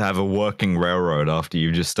to have a working railroad after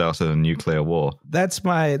you just started a nuclear war. That's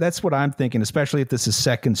what I'm thinking, especially if this is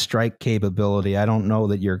second strike capability. I don't know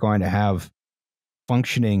that you're going to have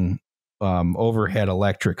functioning overhead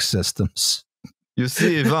electric systems. You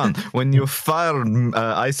see, Ivan, when you fire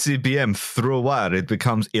ICBM through a wire, it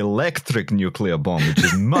becomes electric nuclear bomb, which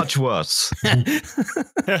is much worse.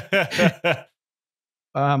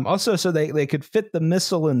 Also, so they could fit the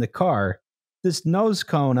missile in the car. This nose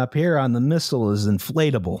cone up here on the missile is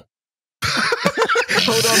inflatable.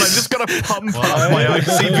 Hold on, I just got to pump up my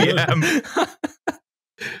ICBM.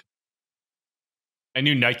 I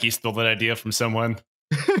knew Nike stole that idea from someone.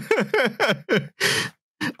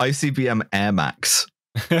 ICBM Air Max.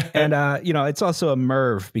 And, you know, it's also a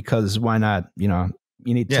MIRV because why not? You know,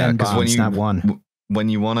 you need 10 bombs, not one. When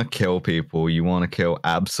you want to kill people, you want to kill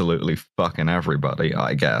absolutely fucking everybody,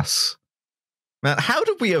 I guess. Man, how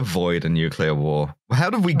did we avoid a nuclear war? How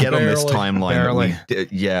did we get on this timeline? Barely.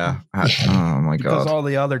 Yeah. Oh, my God. Because all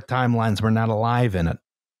the other timelines were not alive in it.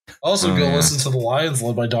 Also, go listen to the Lions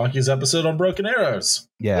Led by Donkeys episode on Broken Arrows.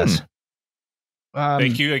 Yes.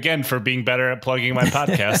 Thank you again for being better at plugging my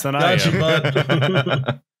podcast than I Got you, am.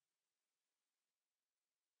 bud.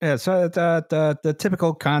 Yeah, so the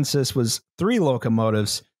typical consist was 3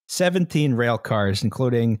 locomotives, 17 rail cars,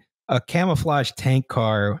 including a camouflage tank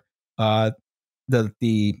car,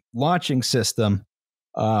 the launching system,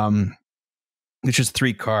 which is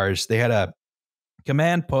 3 cars. They had a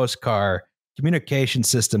command post car, communication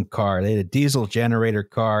system car. They had a diesel generator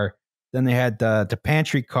car. Then they had the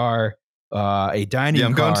pantry car, a dining car.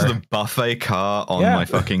 I'm going to the buffet car on my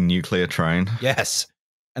fucking nuclear train. Yes.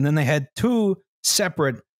 And then they had 2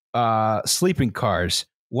 separate sleeping cars,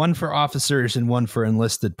 one for officers and one for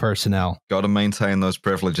enlisted personnel. Got to maintain those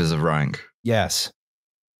privileges of rank. Yes.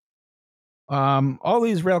 All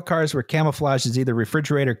these rail cars were camouflaged as either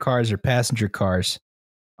refrigerator cars or passenger cars.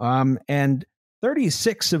 And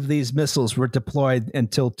 36 of these missiles were deployed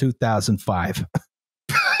until 2005.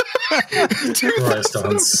 Christ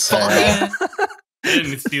on set.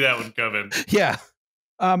 Didn't see that one coming. Yeah.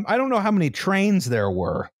 I don't know how many trains there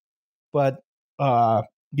were, but the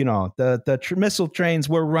missile trains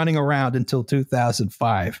were running around until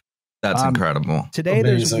 2005. That's incredible. Today,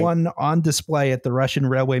 Amazing. There's one on display at the Russian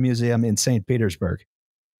Railway Museum in St. Petersburg.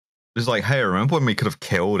 It's like, hey, remember when we could have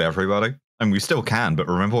killed everybody? And we still can, but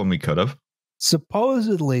remember when we could have?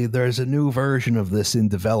 Supposedly, there's a new version of this in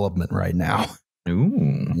development right now.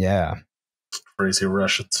 Ooh. Yeah. Crazy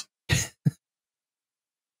Russians.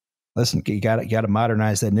 Listen, you got to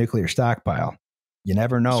modernize that nuclear stockpile. You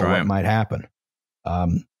never know what might happen.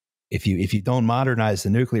 If you don't modernize the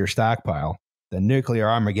nuclear stockpile, then nuclear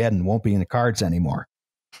Armageddon won't be in the cards anymore.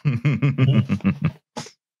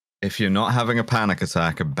 If you're not having a panic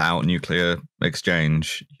attack about nuclear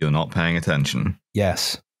exchange, you're not paying attention.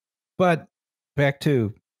 Yes. But back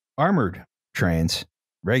to armored trains,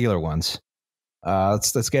 regular ones.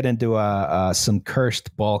 Let's get into some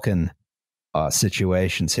cursed Balkan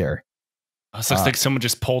situations here. It looks like someone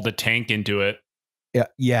just pulled a tank into it. Yeah.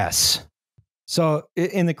 Yes. So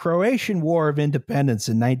in the Croatian War of Independence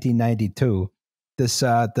in 1992,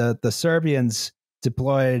 the Serbians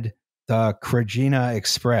deployed the Krajina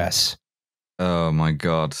Express. Oh my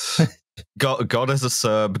God. God is a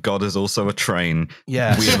Serb. God is also a train.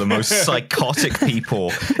 Yes. We are the most psychotic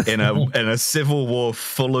people in a civil war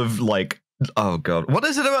full of oh God. What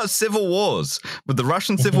is it about civil wars? But the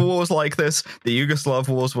Russian Civil War was like this. The Yugoslav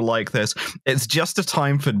wars were like this. It's just a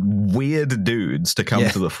time for weird dudes to come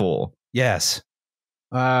to the fore. Yes.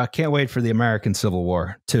 Can't wait for the American Civil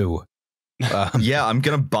War too. Yeah, I'm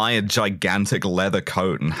going to buy a gigantic leather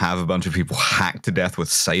coat and have a bunch of people hacked to death with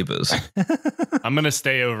sabers. I'm going to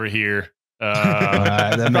stay over here.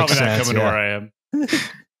 That probably makes not sense, coming to where I am.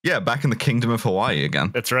 Yeah, back in the Kingdom of Hawaii again.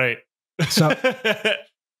 That's right. So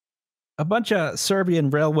a bunch of Serbian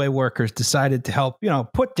railway workers decided to help,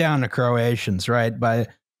 put down the Croatians, right, by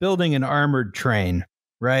building an armored train,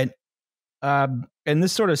 right? And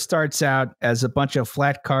this sort of starts out as a bunch of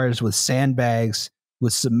flat cars with sandbags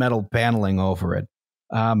with some metal paneling over it.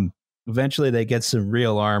 Eventually, they get some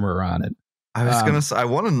real armor on it. I was going to say, I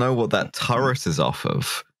want to know what that turret is off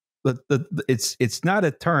of. But it's not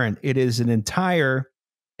a turret. It is an entire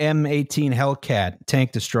M18 Hellcat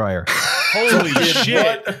tank destroyer. Holy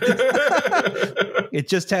shit. It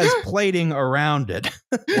just has plating around it.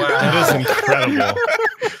 Wow. That is incredible.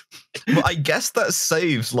 Well, I guess that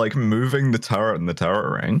saves moving the turret and the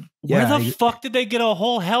turret ring. Yeah, Where the fuck did they get a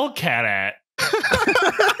whole Hellcat at?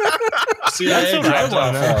 See, That's what I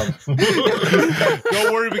drop off.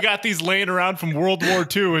 Don't worry, we got these laying around from World War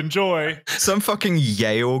II. Enjoy. Some fucking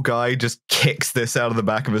Yale guy just kicks this out of the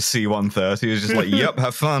back of a C-130. He's just like, yep,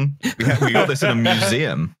 have fun. We got this in a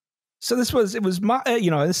museum. So this was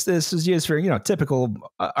this was used for typical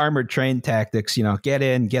armored train tactics. Get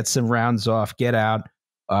in, get some rounds off, get out,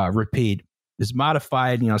 repeat. It's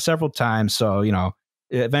modified several times. So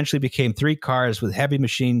it eventually became 3 cars with heavy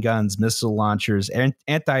machine guns, missile launchers, and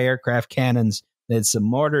anti-aircraft cannons. They had some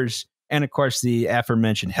mortars, and of course the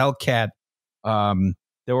aforementioned Hellcat.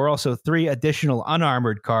 There were also 3 additional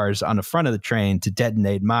unarmored cars on the front of the train to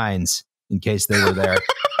detonate mines in case they were there.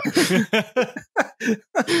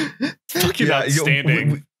 Fucking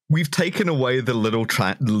outstanding. We've taken away the little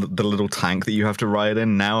tank that you have to ride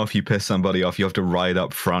in. Now, if you piss somebody off, you have to ride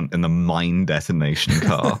up front in the mine detonation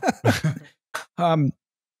car.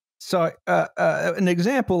 So an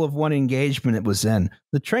example of one engagement it was in,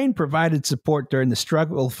 the train provided support during the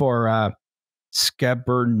struggle for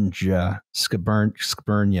Skabrnja.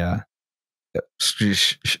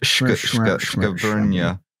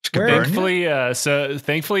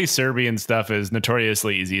 Thankfully, Serbian stuff is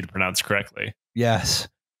notoriously easy to pronounce correctly. Yes.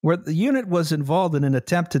 where the unit was involved in an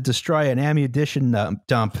attempt to destroy an ammunition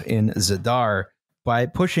dump in Zadar by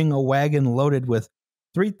pushing a wagon loaded with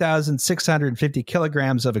 3,650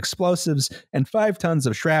 kilograms of explosives and 5 tons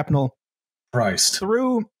of shrapnel Christ.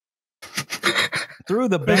 through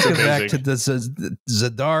the Benkovac to the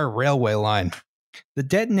Zadar railway line. The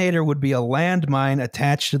detonator would be a landmine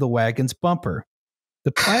attached to the wagon's bumper.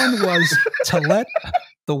 The plan was to let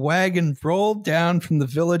the wagon roll down from the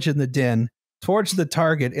village in the din towards the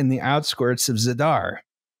target in the outskirts of Zadar.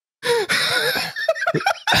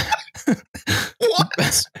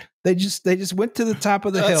 What? They just went to the top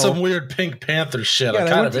of the hill. That's some weird Pink Panther shit.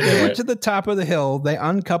 Yeah, they went to the top of the hill. They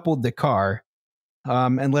uncoupled the car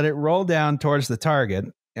and let it roll down towards the target.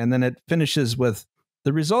 And then it finishes with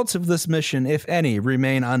the results of this mission, if any,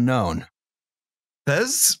 remain unknown.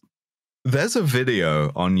 There's a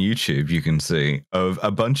video on YouTube you can see of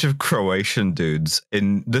a bunch of Croatian dudes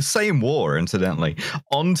in the same war, incidentally,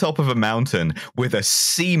 on top of a mountain with a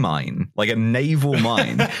sea mine, like a naval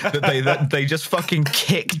mine, that they just fucking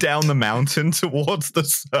kick down the mountain towards the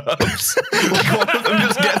Serbs. Like one of them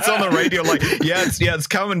just gets on the radio like, yeah, it's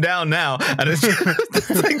coming down now, and it's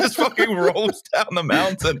the thing just fucking rolls down the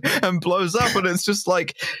mountain and blows up, and it's just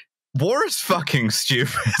like, war is fucking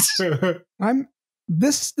stupid.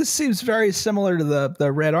 This seems very similar to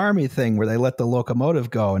the Red Army thing where they let the locomotive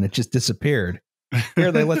go and it just disappeared.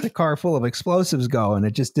 Here they let the car full of explosives go and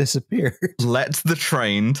it just disappeared. Let the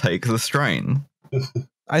train take the strain.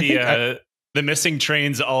 The missing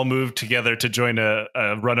trains all moved together to join a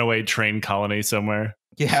runaway train colony somewhere.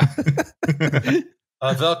 Yeah.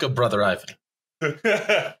 Welcome, Brother Ivan.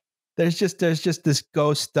 There's just this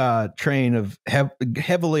ghost train of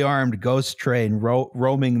heavily armed ghost train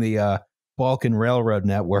roaming the Balkan Railroad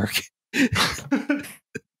network. And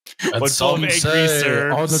some say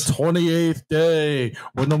on the 28th day,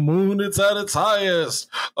 when the moon is at its highest,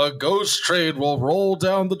 a ghost train will roll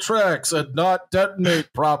down the tracks and not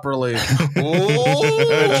detonate properly.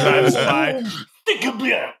 Drives by.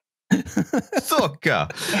 Sucker.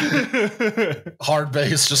 Hard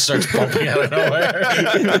bass just starts pumping out of nowhere.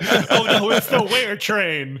 Oh no, it's the Ware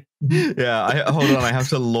train. Yeah, hold on, I have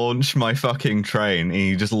to launch my fucking train. And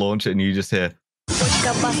you just launch it and you just hear.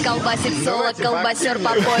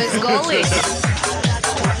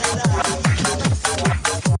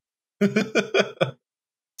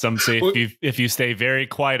 Some say if you stay very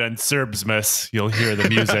quiet on Serbsmas, you'll hear the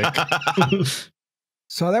music.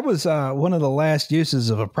 So that was one of the last uses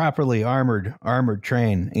of a properly armored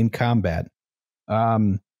train in combat.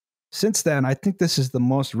 Since then, I think this is the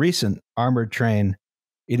most recent armored train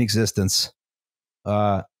in existence.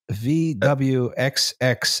 VWXX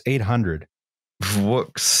 800.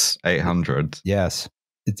 VWX 800. Yes.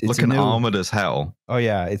 It's looking armored as hell. Oh,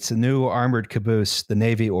 yeah. It's a new armored caboose the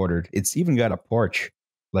Navy ordered. It's even got a porch,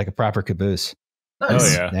 like a proper caboose.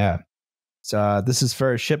 Nice. Oh, yeah. Yeah. So this is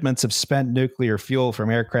for shipments of spent nuclear fuel from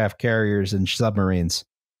aircraft carriers and submarines.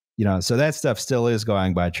 You know, so that stuff still is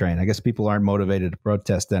going by train. I guess people aren't motivated to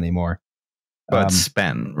protest anymore. But it's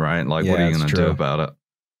spent, right? Like, yeah, what are you going to true. do about it?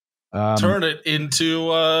 Turn it into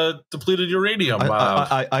depleted uranium.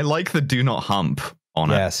 I like the do not hump on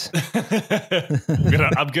yes.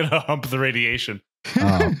 it. I'm gonna hump the radiation.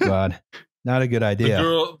 Oh, God. Not a good idea.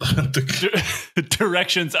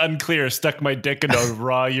 Directions unclear. Stuck my dick into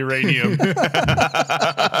raw uranium.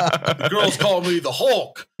 The girls call me the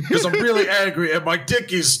Hulk because I'm really angry and my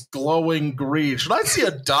dick is glowing green. Should I see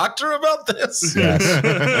a doctor about this? Yes.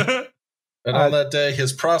 And on that day,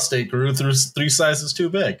 his prostate grew through 3 sizes too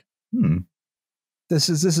big. This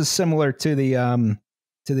is similar to the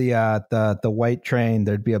white train.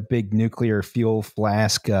 There'd be a big nuclear fuel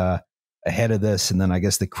flask ahead of this, and then I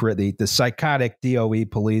guess the psychotic DOE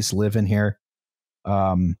police live in here.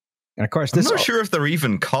 And of course, I'm not sure if they're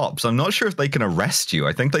even cops. I'm not sure if they can arrest you.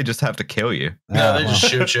 I think they just have to kill you. Yeah, they just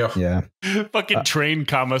shoot you. Yeah, fucking train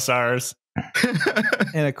commissars.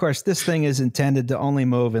 And of course, this thing is intended to only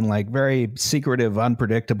move in like very secretive,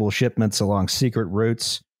 unpredictable shipments along secret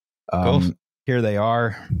routes. Here they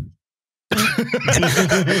are.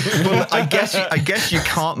 Well, I guess you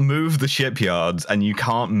can't move the shipyards and you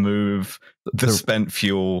can't move the spent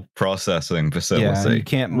fuel processing facility. Yeah, and you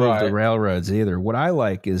can't move the railroads either. What I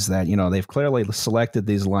like is that, you know, they've clearly selected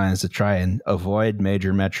these lines to try and avoid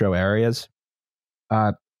major metro areas.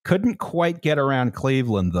 Couldn't quite get around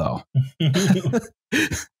Cleveland, though.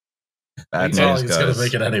 Bad news it's going to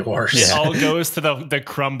make it any worse. It all goes to the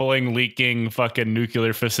crumbling, leaking fucking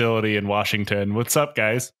nuclear facility in Washington. What's up,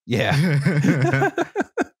 guys? Yeah.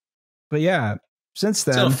 But yeah, since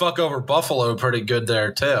then... It's going to fuck over Buffalo pretty good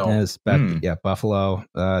there, too. Yeah, Buffalo.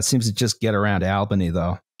 Seems to just get around Albany,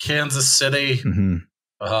 though. Kansas City. Mm-hmm.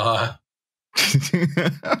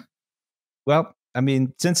 Well, I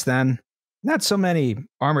mean, since then, not so many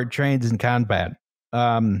armored trains in combat.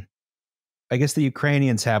 I guess the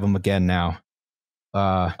Ukrainians have them again now.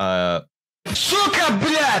 Suka,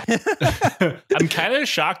 blядь! I'm kind of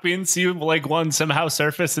shocked we didn't see like one somehow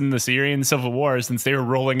surface in the Syrian Civil War since they were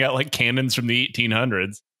rolling out like cannons from the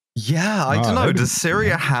 1800s. Yeah, I don't know. Does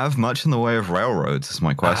Syria have much in the way of railroads? Is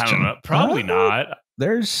my question. I don't know. Probably not.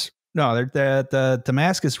 There's no. The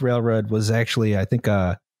Damascus Railroad was actually, I think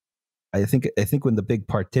when the big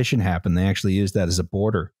partition happened, they actually used that as a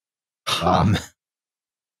border. Huh.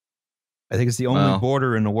 I think it's the only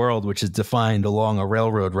border in the world which is defined along a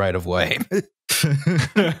railroad right of way.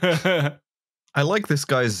 I like this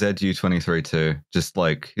guy's ZU-23 too. Just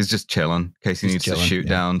like he's just chilling in case he needs to shoot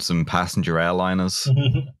down some passenger airliners.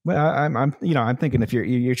 Well, I'm thinking if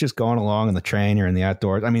you're just going along in the train or in the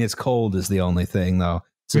outdoors. I mean, it's cold is the only thing though.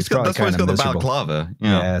 So that's why he's got the balaclava.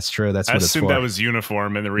 Yeah, that's true. That's I what it's for. assumed that was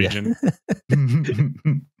uniform in the region.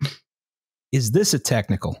 Is this a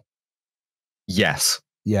technical? Yes.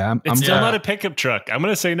 Yeah, I'm still not a pickup truck. I'm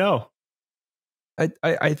going to say no.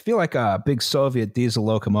 I feel like a big Soviet diesel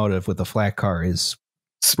locomotive with a flat car is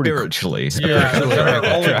spiritually. Yeah, they're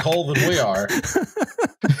only cold than we are.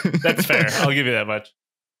 That's fair. I'll give you that much.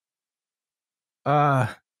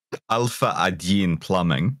 Alpha Adyen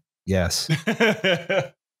Plumbing. Yes.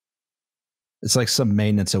 It's like some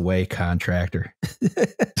maintenance away contractor.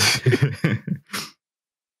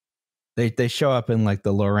 They show up in like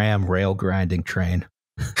the Loram rail grinding train.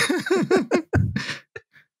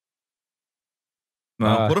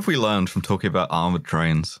 Well, what have we learned from talking about armored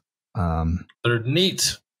trains? They're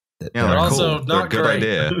neat. Yeah, they're also cool. not they're a good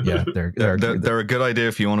idea. Yeah, they're a good idea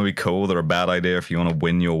if you want to be cool. They're a bad idea if you want to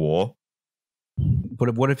win your war.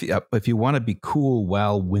 But what if you want to be cool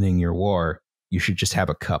while winning your war, you should just have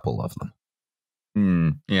a couple of them.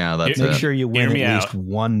 Yeah, that's Make it. sure you win Hear at me least out.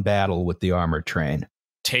 one battle with the armored train.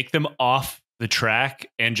 Take them off the track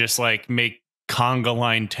and just like make conga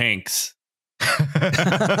line tanks.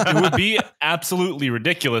 It would be absolutely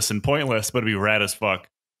ridiculous and pointless, but it'd be rad as fuck.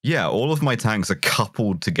 Yeah, all of my tanks are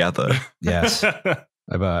coupled together. Yes, I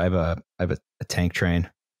have a tank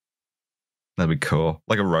train. That'd be cool,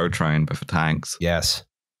 like a road train, but for tanks. Yes,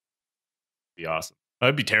 Be awesome.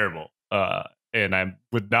 That'd be terrible. And I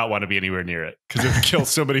would not want to be anywhere near it because it would kill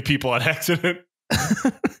so many people on accident.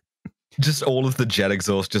 Just all of the jet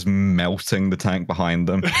exhaust just melting the tank behind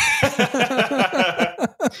them.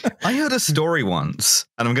 I heard a story once,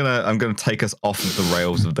 and I'm gonna take us off of the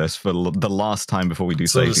rails of this for the last time before we do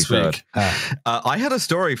safety third. I had a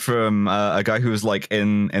story from a guy who was like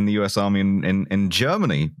in the U.S. Army in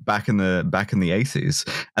Germany back in the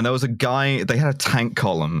 80s, and there was a guy. They had a tank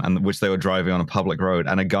column, and which they were driving on a public road,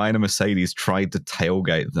 and a guy in a Mercedes tried to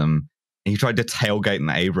tailgate them. He tried to tailgate an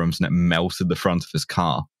Abrams, and it melted the front of his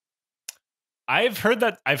car. I've heard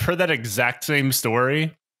that exact same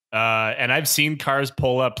story. And I've seen cars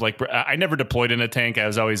pull up. Like I never deployed in a tank. I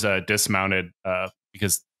was always dismounted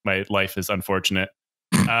because my life is unfortunate.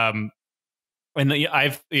 And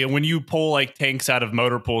when you pull like tanks out of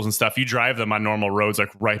motor pools and stuff, you drive them on normal roads,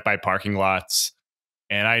 like right by parking lots.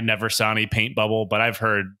 And I never saw any paint bubble, but I've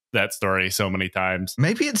heard that story so many times.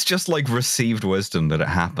 Maybe it's just like received wisdom that it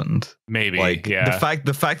happened. Maybe, like yeah.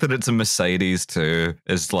 The fact that it's a Mercedes too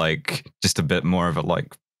is like just a bit more of a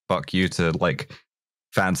like fuck you to like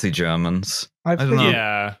fancy Germans. I don't know.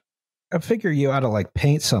 Yeah, I figure you ought to like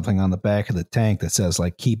paint something on the back of the tank that says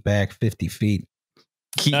like "keep back 50 feet."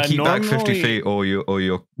 Keep back 50 feet, or your car or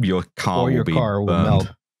your will car be will burned. melt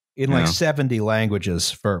in like 70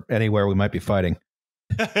 languages for anywhere we might be fighting.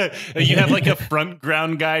 You have like a front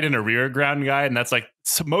ground guide and a rear ground guide, and that's like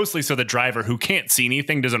mostly so the driver who can't see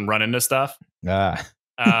anything doesn't run into stuff.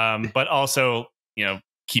 But also,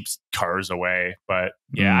 keeps cars away. But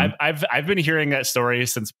yeah, I've been hearing that story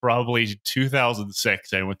since probably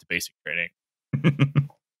 2006. I went to basic training.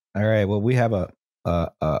 All right. Well, we have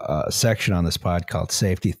a section on this pod called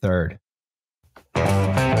Safety Third. Shake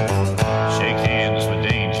hands for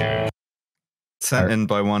danger. Sent in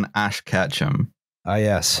by one Ash Ketchum. Ah,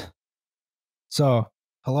 yes. So,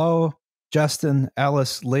 hello, Justin,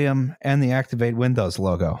 Alice, Liam, and the Activate Windows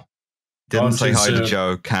logo. Didn't say hi to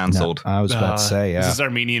Joe. Cancelled. No, I was about to say, yeah. This is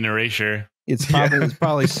Armenian erasure. It's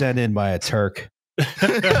probably sent in by a Turk.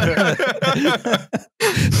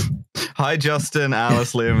 Hi, Justin,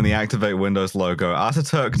 Alice, Liam, and the Activate Windows logo.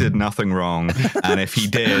 Ataturk did nothing wrong, and if he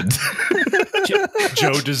did,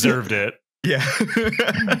 Joe deserved it. Yeah.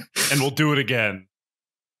 And we'll do it again.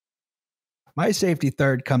 My Safety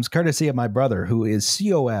Third comes courtesy of my brother, who is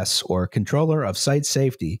COS, or Controller of Site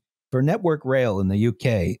Safety, for Network Rail in the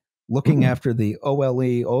UK, looking after the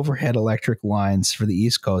OLE overhead electric lines for the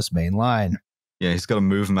East Coast main line. Yeah, he's got to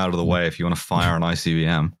move them out of the way if you want to fire an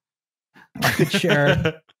ICBM. I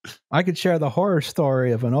could share the horror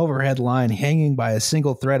story of an overhead line hanging by a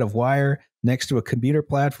single thread of wire next to a computer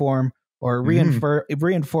platform, or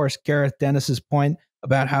reinforce Gareth Dennis's point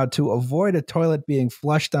about how to avoid a toilet being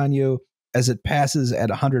flushed on you as it passes at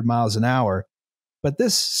 100 miles an hour. But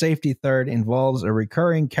this safety third involves a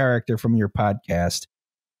recurring character from your podcast,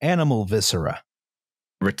 Animal Viscera.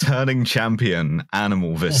 Returning champion,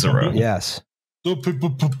 Animal Viscera. Yes. The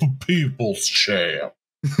people's champ.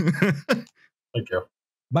 Thank you.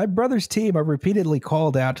 My brother's team are repeatedly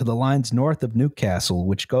called out to the lines north of Newcastle,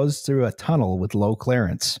 which goes through a tunnel with low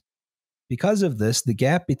clearance. Because of this, the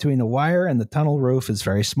gap between the wire and the tunnel roof is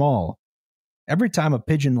very small. Every time a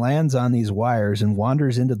pigeon lands on these wires and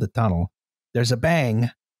wanders into the tunnel, there's a bang,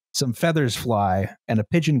 some feathers fly, and a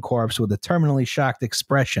pigeon corpse with a terminally shocked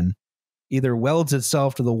expression either welds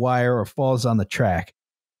itself to the wire or falls on the track.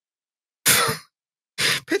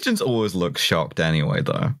 Pigeons always look shocked anyway,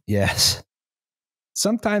 though. Yes.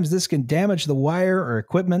 Sometimes this can damage the wire or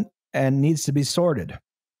equipment and needs to be sorted.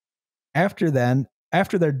 After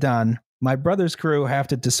they're done, my brother's crew have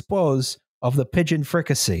to dispose of the pigeon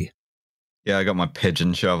fricassee. Yeah, I got my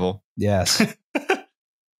pigeon shovel. Yes.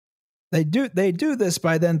 They do this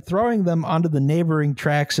by then throwing them onto the neighboring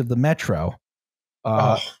tracks of the metro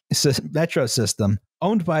metro system,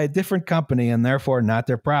 owned by a different company and therefore not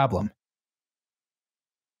their problem.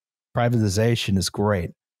 Privatization is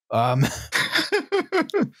great. A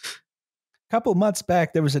couple months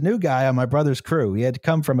back, there was a new guy on my brother's crew. He had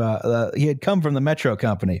come from the metro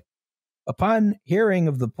company. Upon hearing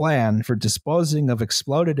of the plan for disposing of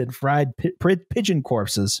exploded and fried pigeon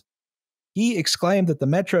corpses, he exclaimed that the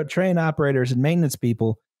metro train operators and maintenance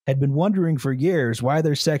people had been wondering for years why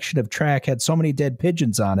their section of track had so many dead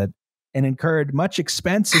pigeons on it, and incurred much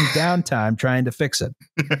expense and downtime trying to fix it.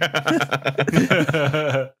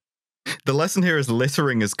 The lesson here is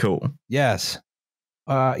littering is cool. Yes.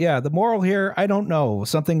 The moral here, I don't know.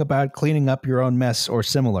 Something about cleaning up your own mess or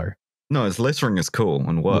similar. No, it's littering is cool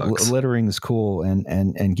and works. Littering is cool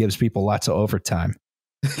and gives people lots of overtime.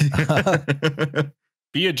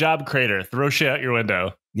 Be a job creator. Throw shit out your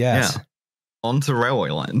window. Yes. Yeah. Onto railway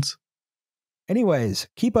lines. Anyways,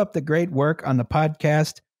 keep up the great work on the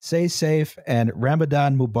podcast. Stay safe, and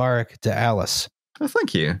Ramadan Mubarak to Alice. Oh,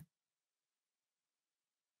 thank you.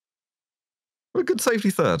 What a good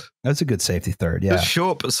safety third. That's a good safety third, yeah. It's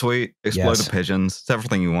short but sweet. Exploded pigeons. It's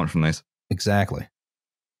everything you want from these. Exactly.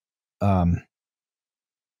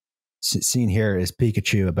 Scene here is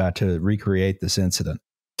Pikachu about to recreate this incident.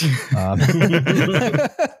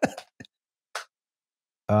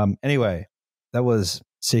 Anyway, that was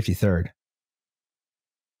safety third.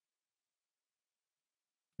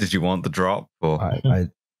 Did you want the drop? Or?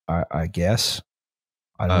 I guess.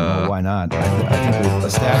 I don't know why not. I think we've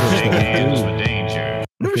established that we do. Danger.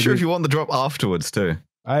 I'm not sure if you want the drop afterwards too.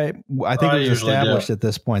 I think we've established at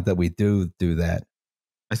this point that we do that.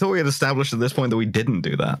 I thought we had established at this point that we didn't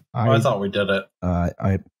do that. I thought we did it.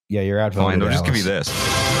 Yeah, you're outvoted. Fine, I'll just Alice. give you this.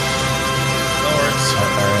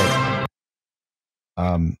 All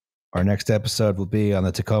right. Our next episode will be on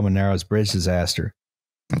the Tacoma Narrows Bridge disaster.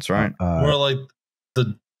 That's right. More like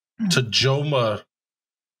the Tajoma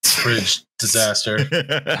Bridge disaster,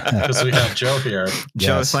 because we have Joe here.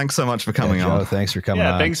 Joe, Yes. thanks so much for coming Joe, on. thanks for coming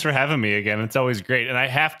on. Thanks for having me again. It's always great. And I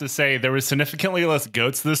have to say, there was significantly less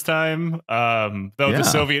goats this time, though the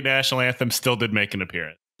Soviet national anthem still did make an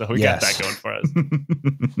appearance. So we got that going for us.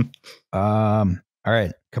 All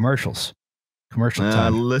right, commercials. Commercial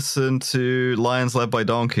time. Listen to Lions Led by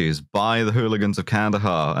Donkeys by the Hooligans of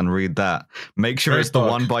Kandahar and read that. Make sure Great it's the book.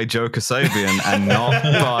 one by Joe Kasabian and not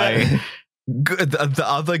by the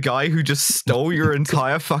other guy who just stole your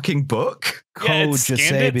entire fucking book. Code it scanned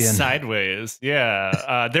it Jasabian. sideways.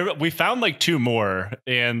 Yeah, we found like two more,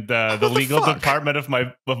 and the legal fuck? department of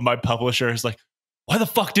my publisher is like, "Why the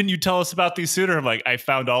fuck didn't you tell us about these sooner?" I'm like, I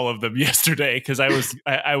found all of them yesterday because I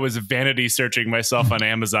was vanity searching myself on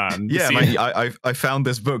Amazon. Yeah, See- I found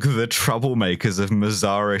this book, The Troublemakers of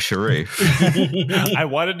Mazar-e Sharif. I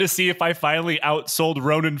wanted to see if I finally outsold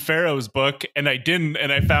Ronan Farrow's book, and I didn't.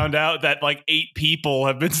 And I found out that like 8 people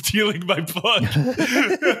have been stealing my book.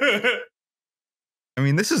 I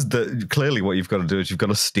mean, this is clearly what you've got to do is you've got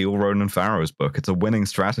to steal Ronan Farrow's book. It's a winning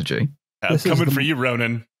strategy. I'm This is coming the- for you,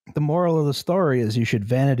 Ronan. The moral of the story is you should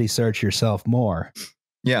vanity search yourself more.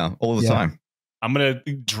 Yeah, all the Yeah. time. I'm gonna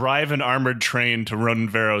drive an armored train to Ronan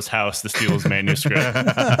Farrow's house to steal his manuscript.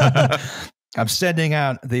 I'm sending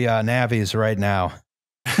out the navies right now.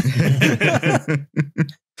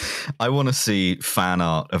 I want to see fan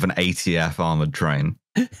art of an ATF armored train.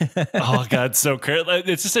 Oh god, so crazy!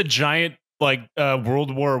 It's just a giant like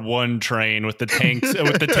World War I train with the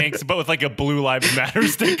tanks, but with like a Blue Lives Matter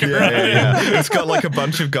sticker. Yeah. It's got like a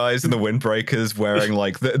bunch of guys in the windbreakers wearing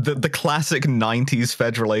like the classic 90s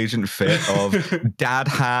federal agent fit of dad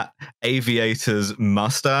hat, aviators,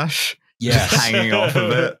 mustache, just hanging off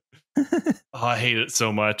of it. Oh, I hate it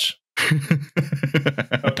so much.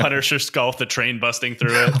 A Punisher skull with the train busting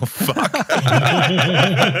through it. Oh, fuck.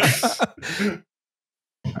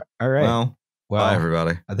 All right. Well, bye,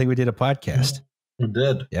 everybody. I think we did a podcast. We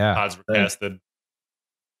did. Yeah. Odds were casted.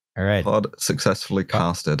 All right. Pod successfully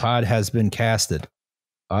casted. Pod has been casted.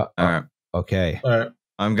 All right. Okay. All right.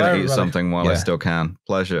 I'm going to eat everybody. something while I still can.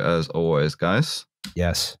 Pleasure as always, guys.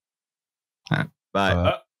 Yes. All right.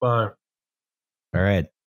 Bye. Bye. All right.